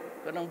may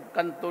kanang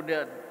kanto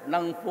dia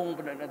nangpong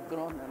pananad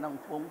ko na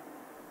nangpong.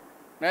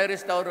 Na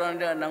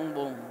restaurant dia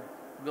nangpong,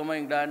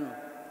 gamayng dan.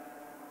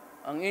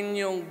 Ang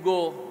inyong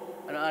go,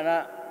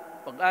 ana-ana,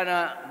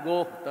 pag-ana,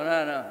 go,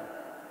 tanan na.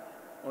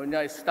 O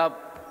niya, stop.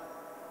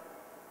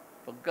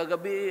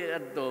 Pagkagabi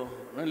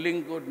ato, ng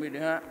lingkod mi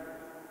diha.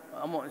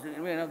 Amo,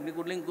 may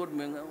naglingkod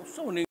mi,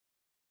 so ni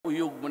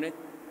uyog mo ni.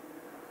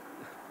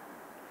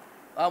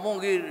 Among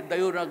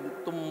dayo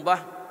nagtumba.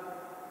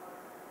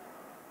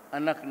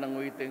 Anak ng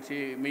waiting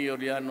si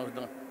Mayor Llanos.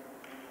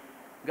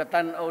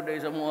 Gatanaw dahil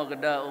sa mga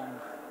gadaog.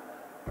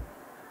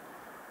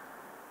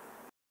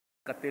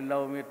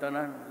 Katilaw mi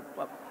tanan.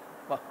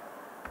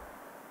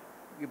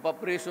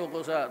 Ipapreso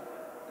ko sa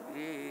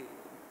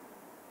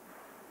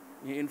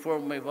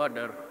i-inform my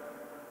father.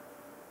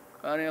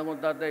 Kani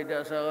akong tatay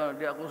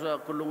di ako sa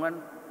kulungan.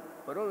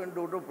 Pero yung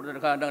dudo, pero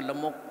nakadang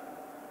lamok.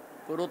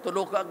 Pero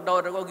tulukag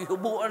daw ako,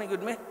 gihubuan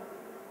yun mi.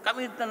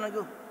 Kami tanan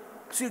ko.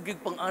 Sige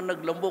pang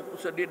anag lambok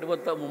sa di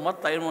naman ta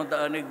mamatay mga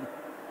taanig.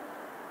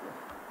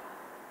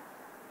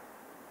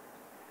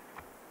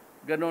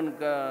 Ganon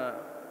ka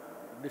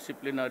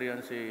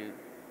disciplinarian si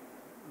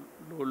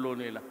lolo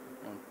nila.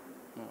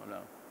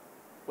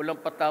 Walang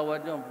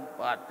patawad yun.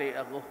 Pati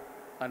ako,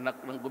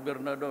 anak ng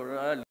gobernador.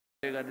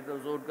 Liga dito,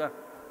 suod ka.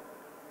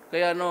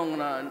 Kaya nung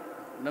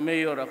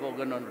na-mayor ako,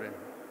 ganon rin.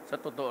 Sa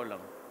totoo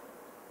lang.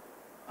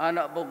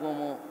 Anak po ko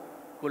mo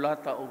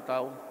kulata o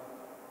tao.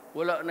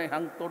 Wala na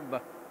hangtod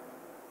ba?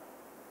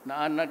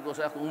 Naanad ko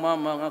sa akong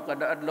mama nga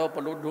kadaadlaw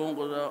paludhong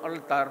ko sa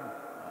altar.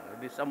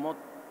 Di samot.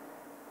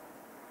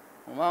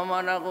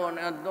 Mama na ko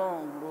ni Adto.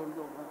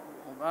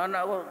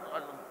 Anak ko,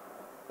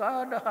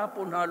 kada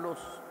hapon halos.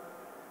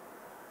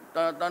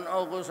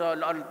 Tanaw ko sa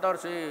altar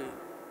si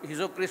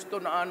Hesus Kristo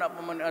na anak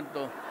pa man ni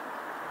Adto.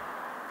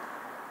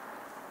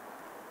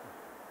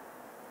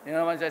 Yan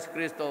naman sa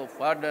Kristo,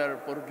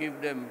 Father,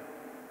 forgive them.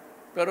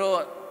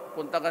 Pero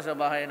punta ka sa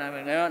bahay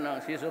namin ngayon,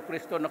 ang Hesus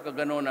Kristo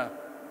nakagano na.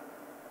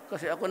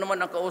 Kasi ako naman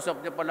ang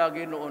kausap niya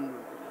palagi noon.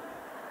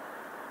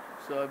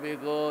 Sabi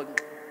ko,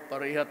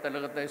 pareha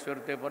talaga tayo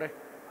swerte pare.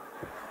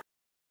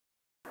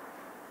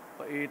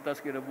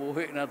 Paitas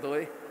kinabuhi na to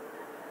eh.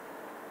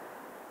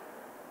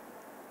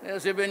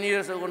 Kaya 7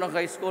 years ako ng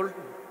high school.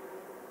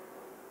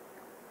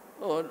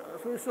 Oh,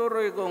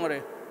 susuroy ko nga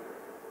rin.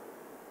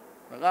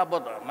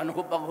 Nag-abot,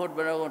 manukup-aghod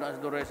ba na ako na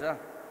Duresa?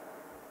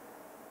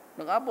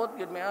 Nag-abot,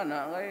 yun may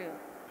anak, ngay.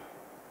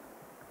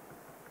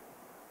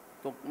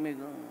 Tukmi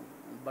ko,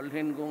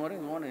 balhin ko nga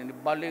rin.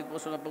 Balik ko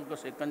sa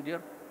pagka-second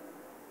year.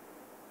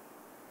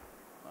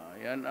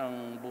 Yan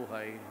ang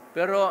buhay.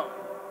 Pero,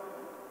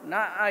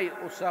 naay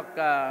usa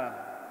ka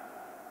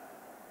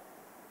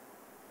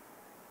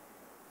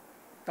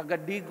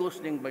tagadigos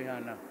ning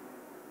bayana.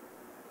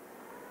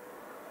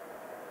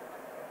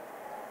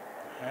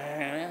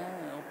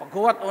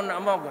 Pagkuwat una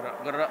mo,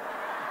 gara.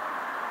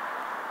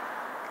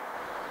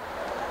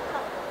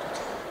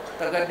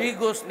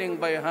 Tagadigos ning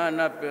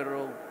bayhana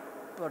pero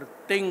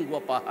perting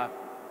gwapaha.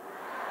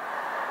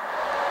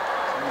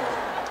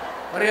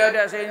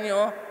 Parihada sa inyo.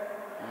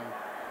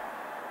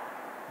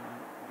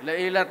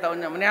 Ila-ila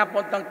taon niya.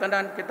 Manihapon tang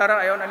tanan. Kita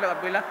ra, ayaw na lang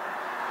kapila.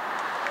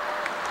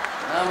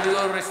 Nami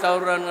ko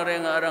restaurant nga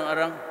rin nga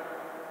arang-arang.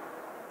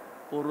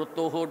 Puro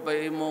tuhod pa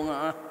imo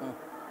nga.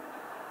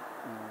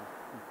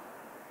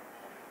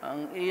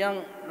 Ang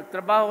iyang,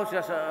 nagtrabaho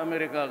siya sa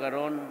Amerika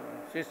karon,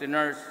 she's a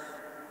nurse.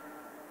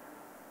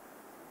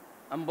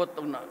 Ambot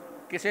na,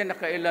 kasi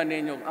nakailan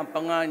ninyo, ang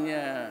pangalan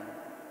niya,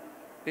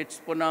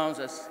 it's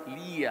pronounced as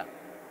Leah.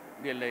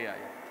 Leah.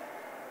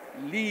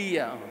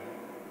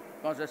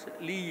 Pronounced as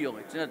Leo,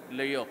 it's not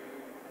Leo.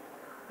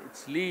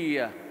 It's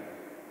Leah.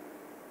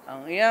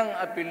 Ang iyang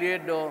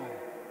apelyido,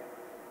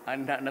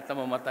 handa na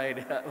tamamatay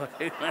diha.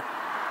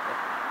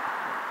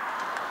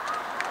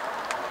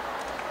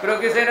 Pero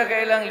kasi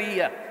nakailang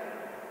Leah.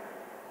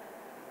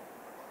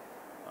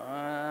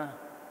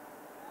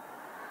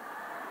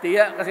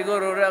 Tiya ka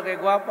siguro rin kay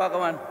gwapa ka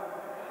man.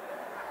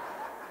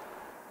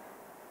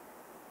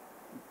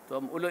 So,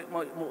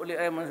 uli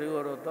ay man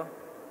siguro to.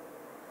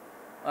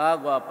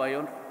 Gwapa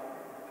yun.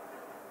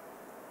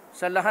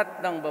 Sa lahat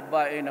ng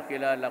babae na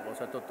kilala ko,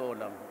 sa totoo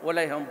lang,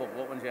 walay hambok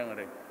ko kung siya nga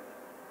rin.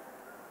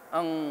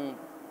 Ang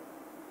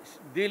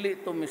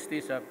dili to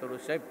mistisa, pero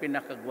siya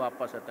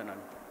pinakagwapa sa tanan.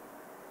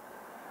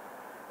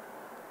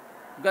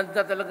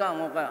 Ganda talaga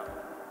ang mukha.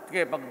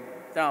 Sige,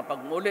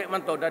 pag uli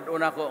man to,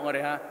 daduna ko nga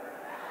rin ha.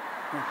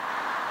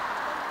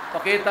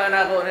 Pakita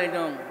na ako rin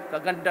yung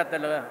kaganda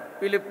talaga.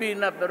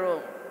 Pilipina pero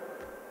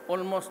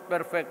almost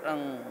perfect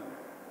ang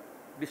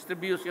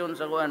distribution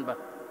sa kuan ba.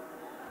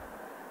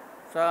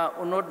 Sa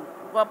unod,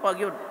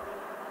 kapag yun.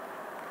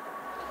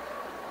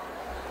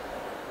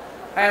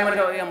 Kaya mo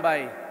daw iyang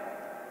bay.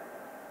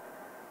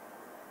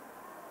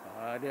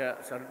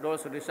 Dia sardo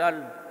sa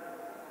Rizal.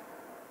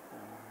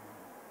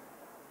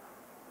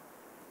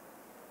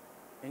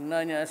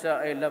 Ingna niya sa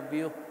I love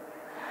you.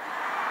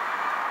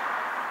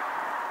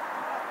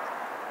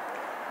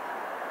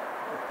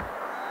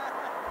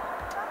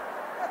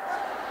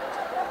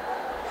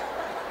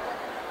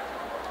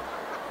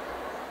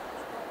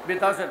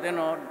 Bitaw sa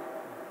tinod,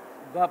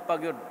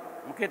 gapag yun.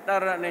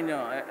 Makitara ninyo,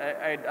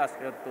 I'd ask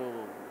her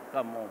to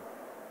come home.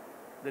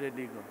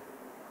 Dilidigo.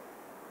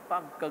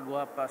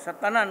 Pagkagwapa. Sa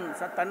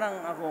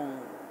tanang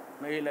akong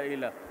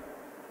naila-ila.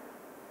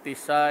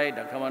 Tisay,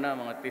 dagkama na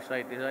mga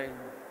tisay.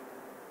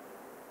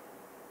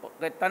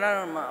 Kahit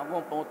tanan,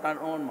 akong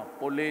pangutanon,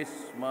 pulis,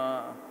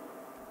 mga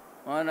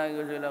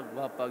nagiging sila,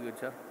 gwapag yun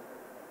siya.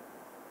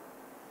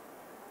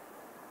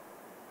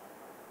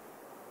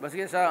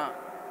 Baski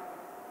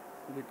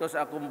dito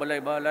sa akong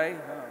balay-balay,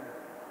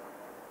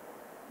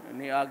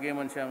 niagi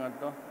man siya nga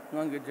to.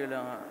 Nganggit sila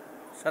nga,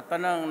 sa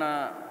tanang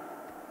na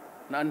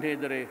andi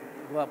dere,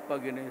 gwapa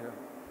gini siya.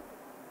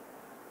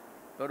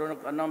 Pero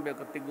nag-anang biya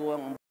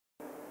katiguang.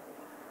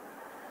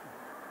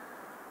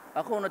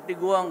 Ako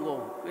natiguang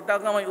ko. Kita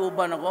ka may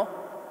uban ako.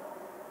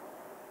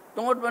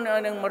 Tungod ba ni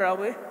anang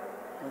Marawi?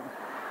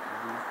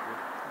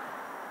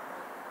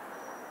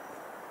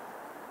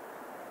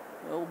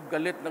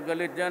 Galit na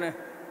galit yan eh.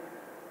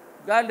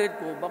 Galit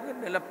ko, bakit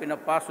nila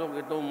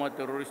pinapasok itong mga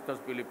terorista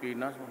sa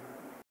Pilipinas?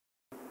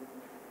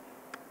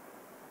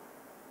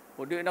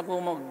 O di na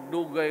ko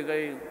magdugay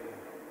kay...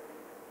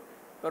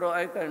 Pero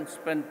I can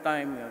spend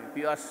time. If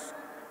you ask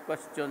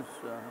questions,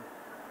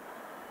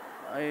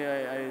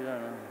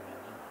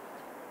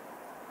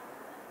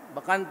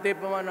 bakante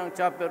pa man ang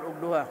chopper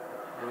ug duha.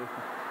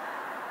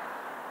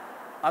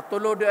 At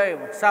tulo di ay,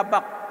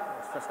 sabak.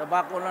 Sa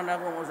sabako lang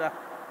akong usa.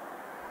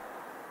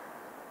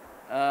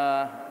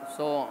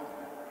 So,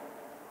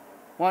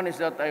 one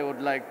is that I would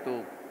like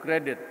to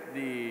credit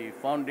the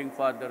founding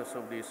fathers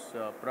of this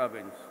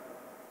province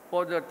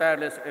for their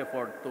tireless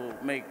effort to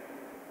make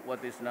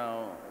what is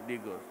now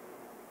Digos.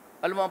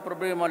 Alam mo, ang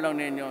problema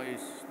lang ninyo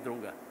is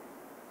droga.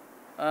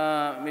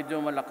 Medyo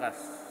malakas.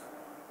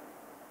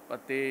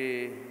 Pati,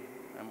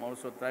 I'm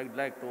also trying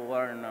like to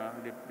warn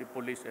the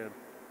police here.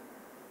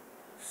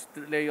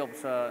 Lay off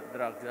sa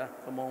drugs,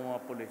 sa mga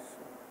police.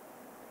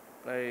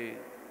 Kay,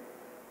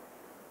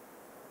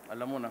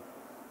 Alam mo na.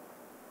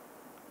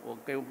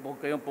 Huwag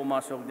kayong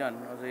pumasok dyan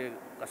kasi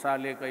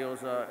kasali kayo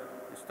sa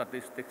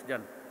statistics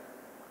dyan.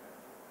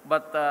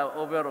 But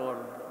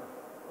overall,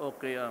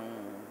 okay ang...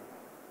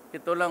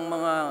 Ito lang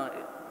mga...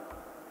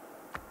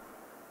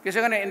 Kasi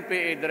nga na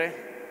NPA dire.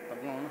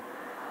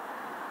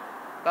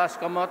 Taas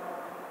kamot.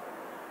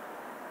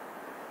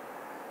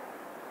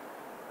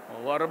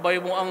 Warbay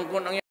mo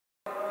angkon ang...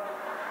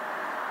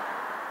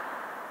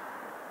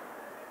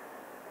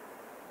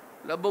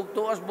 Labog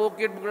tuas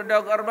bukid,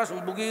 bugladag arbas,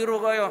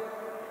 bugiro kayo.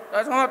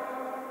 Taas kamot.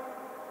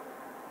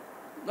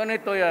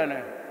 Ganito yan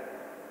eh.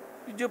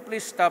 Could you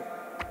please stop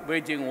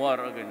waging war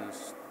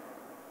against...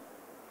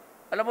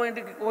 Alam mo,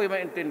 hindi ko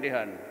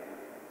maintindihan.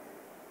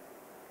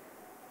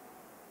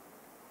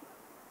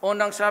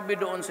 Unang sabi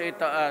doon sa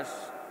itaas,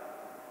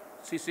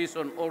 si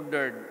Season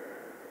ordered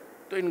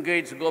to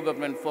engage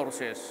government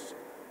forces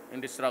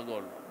in the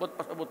struggle. Ba't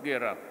pasabot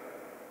gera?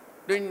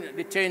 Then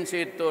they changed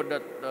it to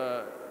that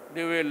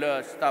they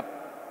will stop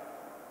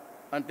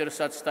until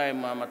such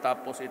time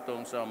matapos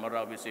itong sa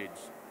Marawi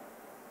siege.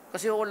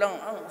 Kasi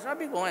walang,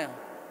 sabi ko ngayon,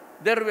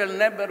 there will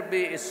never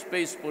be a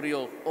space for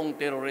you,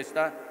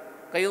 terorista.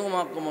 Kayong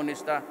mga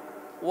komunista,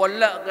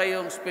 wala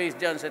kayong space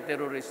dyan sa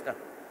terorista.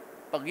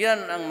 Pag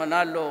yan ang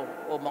manalo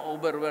o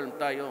ma-overwhelm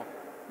tayo,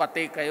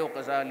 pati kayo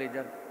kasali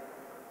dyan.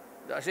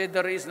 Kasi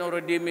there is no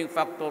redeeming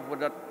factor for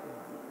that.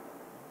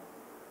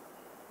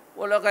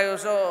 Wala kayo.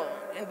 So,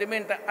 in the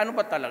meantime, ano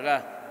ba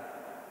talaga?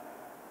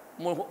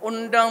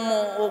 Undang mo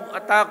o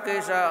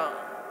atake sa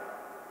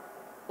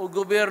o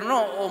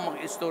gobyerno o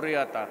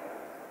mag-istoryata.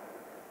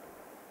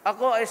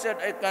 Ako, I said,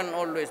 I can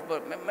always,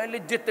 but may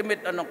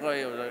legitimate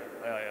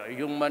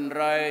human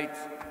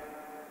rights,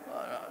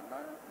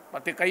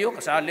 pati kayo,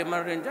 kasali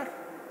man rin dyan.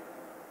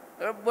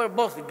 We're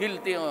both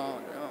guilty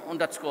on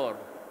that score.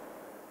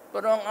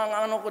 Pero ang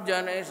ano ko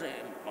dyan is,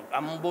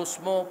 mag-ambos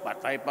mo,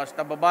 patay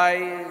basta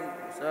babae,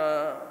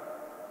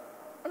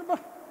 ano ba?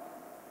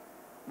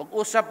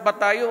 Mag-usap ba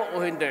tayo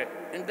o hindi?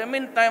 In the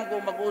meantime,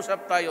 kung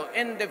mag-usap tayo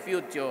in the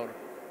future,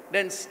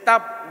 then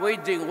stop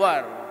waging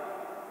war.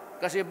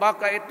 Kasi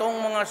baka itong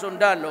mga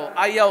sundalo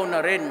ayaw na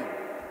rin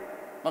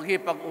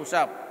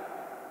magkipag-usap.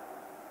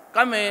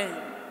 Kami,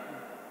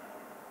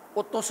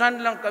 utusan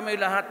lang kami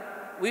lahat.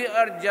 We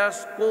are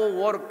just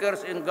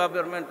co-workers in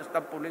government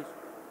staff police.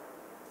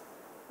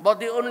 But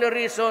the only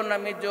reason na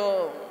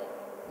medyo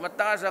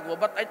mataas ako,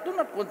 but I do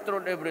not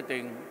control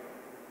everything.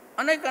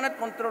 And I cannot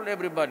control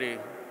everybody.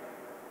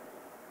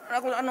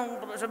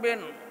 Anong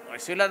sabihin?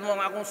 Sila mo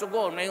nga akong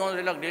sugo, naingon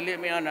sila, dili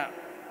may anak.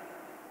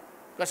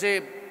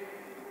 Kasi,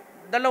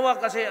 dalawa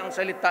kasi ang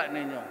salita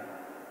ninyo.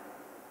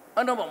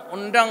 Ano ba?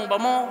 Undang ba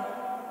mo?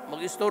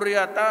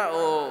 Mag-istorya ta?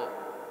 O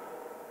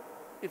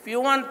if you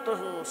want to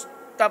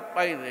stop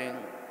fighting,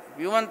 if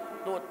you want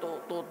to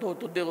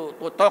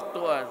talk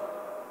to us,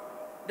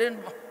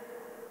 then,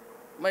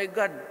 my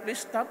God,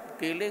 please stop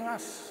killing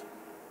us.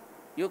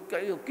 You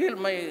kill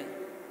my...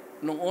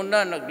 Nung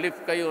una,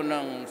 nag-lift kayo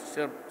ng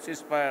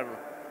ceasefire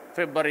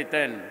February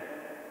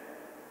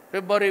 10.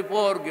 February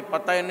 4,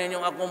 gipatay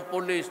ninyo akong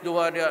pulis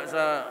duha diya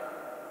sa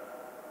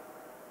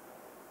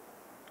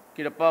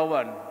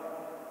Kidapawan.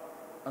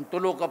 Ang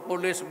tulo ka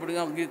pulis,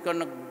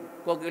 gikan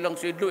nagkuag ilang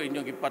sidlo,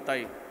 inyong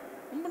gipatay.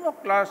 Ang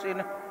mga klase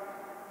na.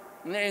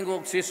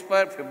 Naingog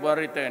ceasefire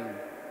February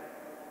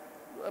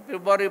 10.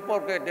 February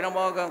 4, kaya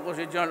tinawagan ko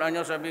si John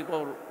Anyo, sabi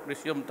ko,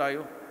 resume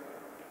tayo.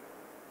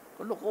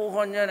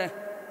 Kalukuhan yan eh.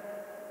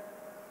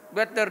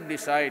 Better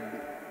decide.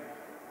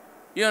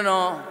 You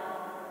know,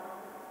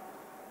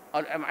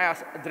 I'm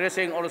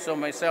addressing also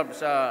myself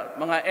sa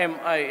mga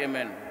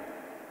MIMN.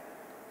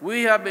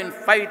 We have been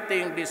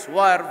fighting this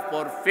war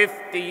for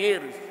 50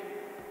 years,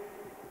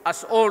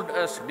 as old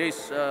as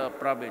this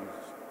province.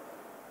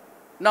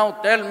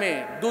 Now tell me,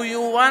 do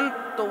you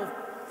want to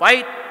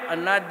fight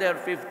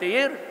another 50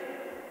 years?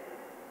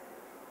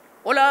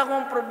 Wala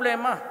akong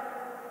problema.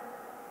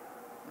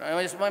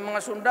 May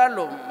mga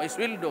sundalo, may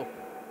sweldo.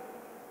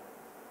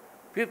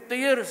 50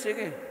 years,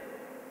 sige.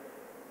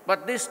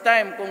 But this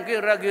time, kung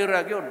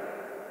gira-gira yun,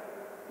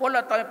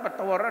 wala tayong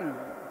patawaran.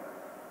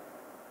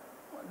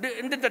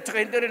 Hindi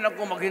rin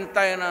ako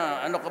maghintay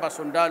na ano ka ba,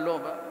 sundalo.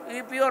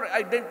 If you are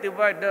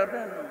identified there,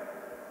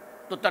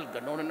 total,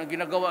 gano'n ang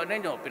ginagawa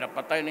ninyo.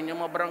 Pinapatay ninyo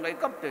mga barangay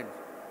captains.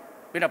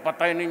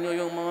 Pinapatay ninyo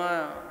yung mga...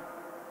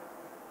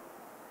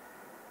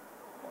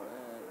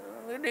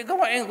 Hindi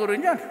gawain ko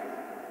rin yan.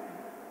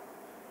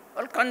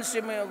 Alkansi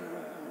mo,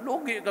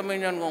 lugi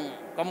kami yan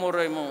kung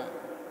kamuray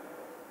mo.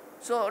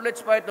 So, let's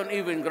fight on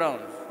even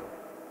grounds.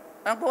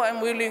 Ako,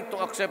 I'm willing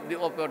to accept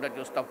the offer that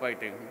you stop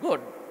fighting.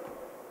 Good.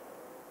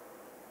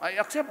 I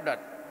accept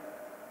that.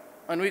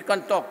 And we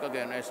can talk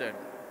again, I said.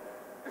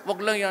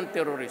 Wag lang yan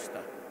terorista.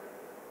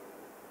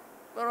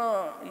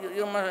 Pero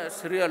you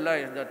must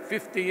realize that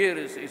 50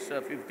 years is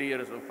 50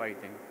 years of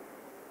fighting.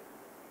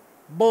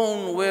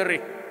 Bone weary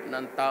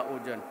ng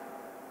tao dyan.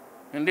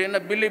 Hindi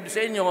na believe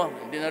sa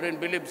inyo, hindi na rin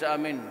believe sa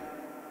amin.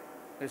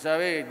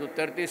 Sabi,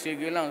 Duterte,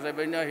 sige lang.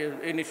 Sabi niya,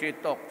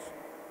 initiate talks.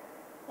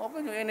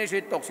 Okay yung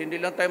NSA talks,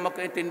 hindi lang tayo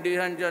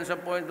makaintindihan dyan sa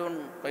point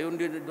doon, kayo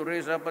hindi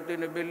Duresa pati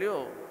ni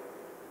Belio.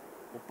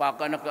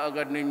 Upaka na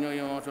kaagad ninyo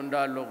yung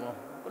sundalo ko.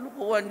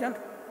 Kalukuhan dyan.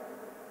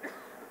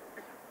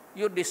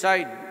 You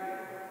decide.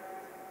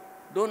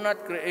 Do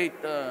not create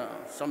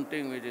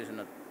something which is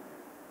not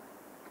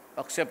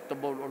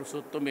acceptable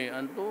also to me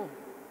and to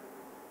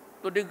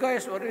the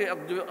guys already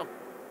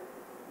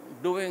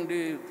doing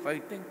the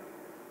fighting.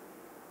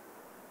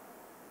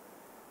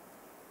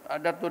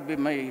 That would be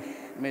my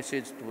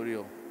message to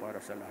you para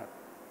sa lahat.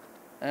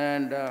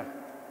 And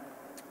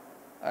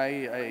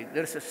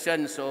there's a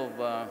sense of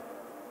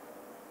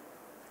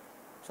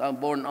some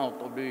born out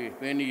of the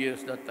many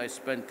years that I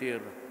spent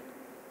here,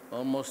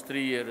 almost 3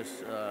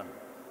 years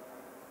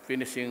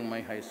finishing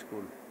my high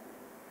school.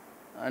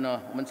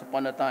 Once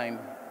upon a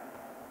time,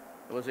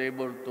 I was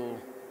able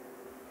to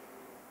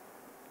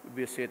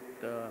visit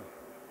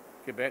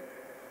Quebec,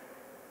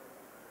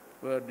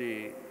 where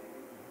the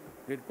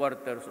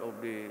headquarters of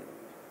the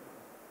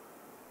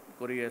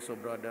Corieso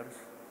brothers.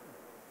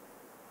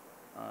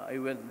 I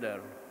went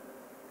there,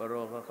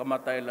 pero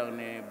kamatay lang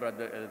ni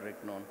Brother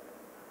Elric noon.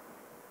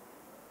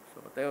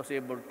 So I was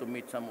able to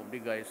meet some of the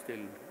guys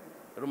still,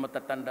 pero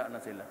matatanda na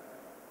sila.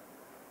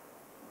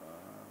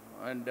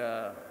 And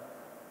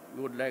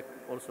we would like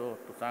also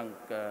to thank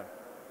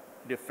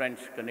the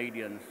French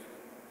Canadians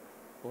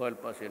who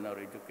help us in our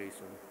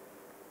education.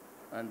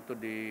 And to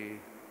the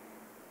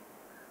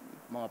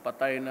mga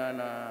patay na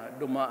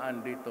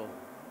dumaan dito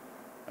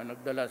na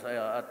nagdala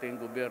sa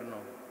ating gobyerno.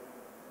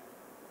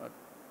 At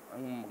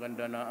ang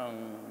maganda na ang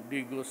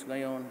Digos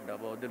ngayon,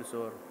 Davao del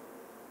Sur,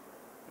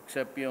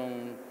 except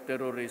yung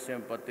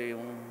terrorism, pati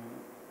yung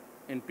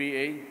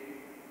NPA.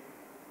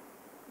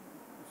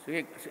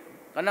 Sige,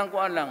 kanang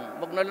kuan lang,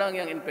 wag na lang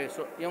yung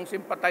peso, yung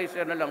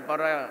sympathizer na lang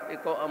para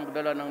ikaw ang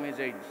magdala ng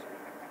message.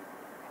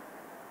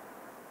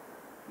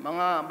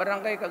 Mga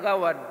barangay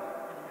kagawad,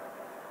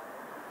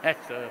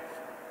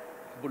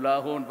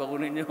 bulahon pa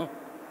ko ninyo.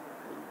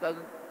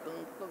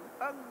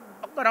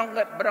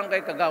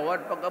 Barangay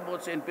kagawad, pag-abot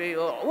sa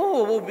NPO,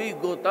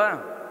 bigo ta.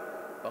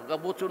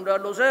 Pag-abot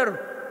sundalo, sir,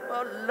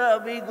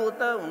 wala, bigo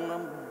ta.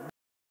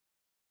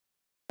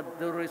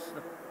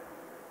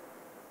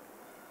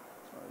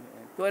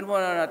 Tuwan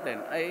muna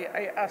natin.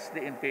 I asked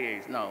the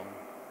NPAs now.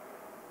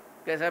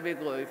 Kaya sabi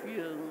ko, if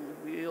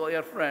you or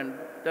your friend,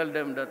 tell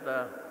them that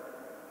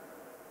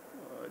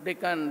they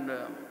can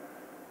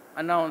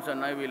announce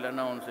and I will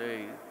announce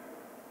a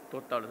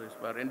total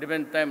ceasefire. In the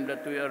meantime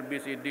that we are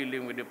busy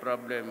dealing with the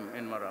problem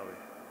in Marawi.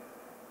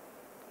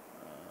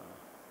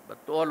 But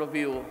to all of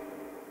you,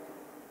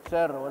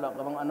 sir, wala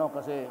ka bang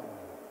kasi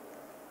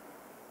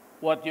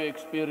what you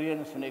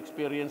experience,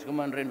 na-experience ko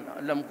man rin,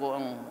 alam ko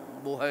ang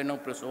buhay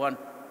ng presuhan.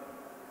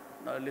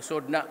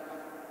 Lisod na.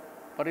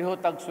 Pareho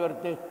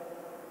tag-swerte.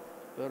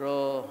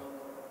 Pero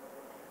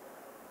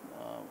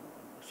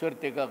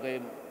swerte ka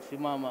kay si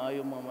mama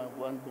ayaw mga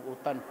buwan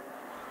bukutan.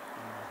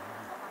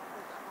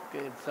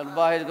 Kaya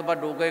salbahe ka pa,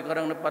 dugay ka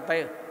rang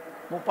napatay.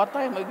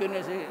 Mupatay, may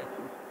ganyan siya.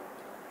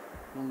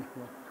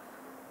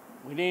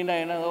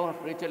 Hininay na,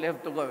 Rachel, I have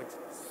to go.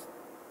 It's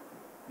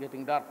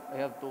getting dark. I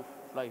have to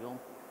fly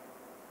home.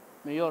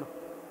 Mayor,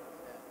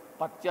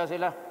 patya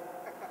sila.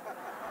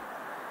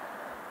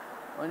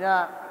 O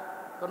niya,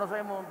 kano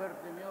sa'yo mo,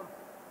 birthday, Mayor?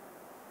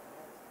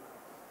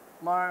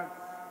 March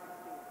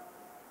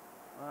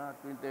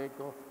 28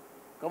 ko.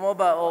 Kamo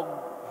ba, og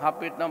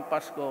hapit ng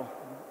Pasko,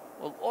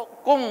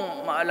 kung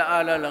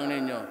maalaala lang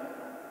ninyo,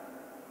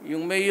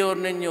 yung mayor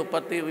ninyo,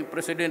 pati yung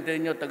presidente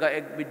ninyo,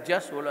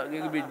 taga-Egbidyas, wala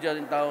Egbidyas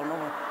yung tao no.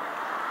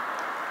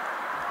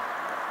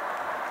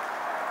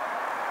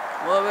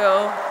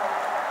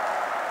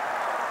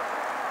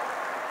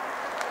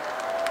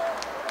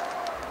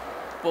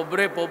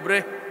 Wabe, Pobre.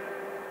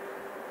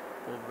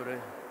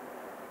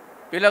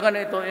 Pila ka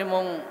na ito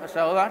imong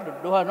asawa?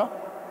 Duha, no?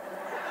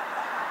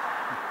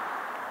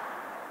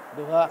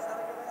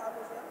 Duha.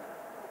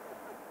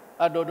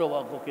 Dodo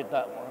ako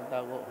kita.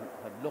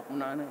 Hadlok mo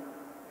na.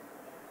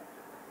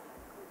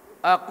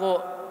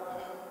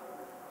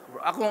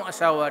 Akong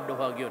asawa,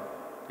 duha yun.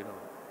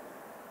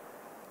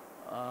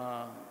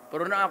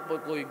 Pero na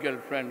ako ko'y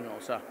girlfriend nga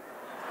usa.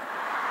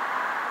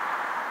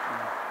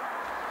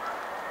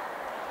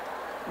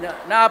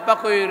 Naapa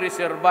ko'y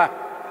reserva.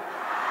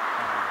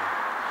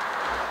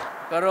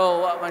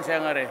 Pero wa man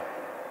siya nga rin.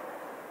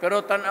 Pero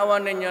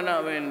tanawan ninyo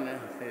na,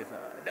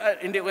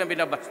 hindi ko yung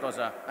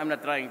binabastos. I'm not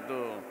trying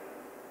to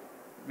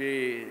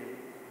be...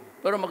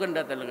 Pero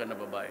maganda talaga na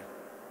babae.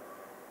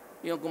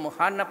 Yung kung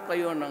hanap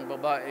kayo ng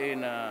babae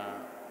na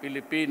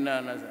Pilipina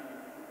na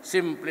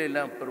simple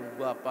lang pero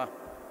guwapa,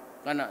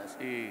 kana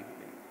si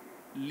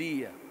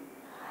Lia.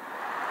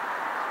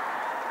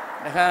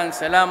 Daghang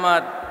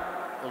salamat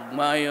ug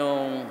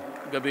maayong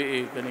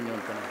gabi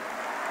kaninyong tanan.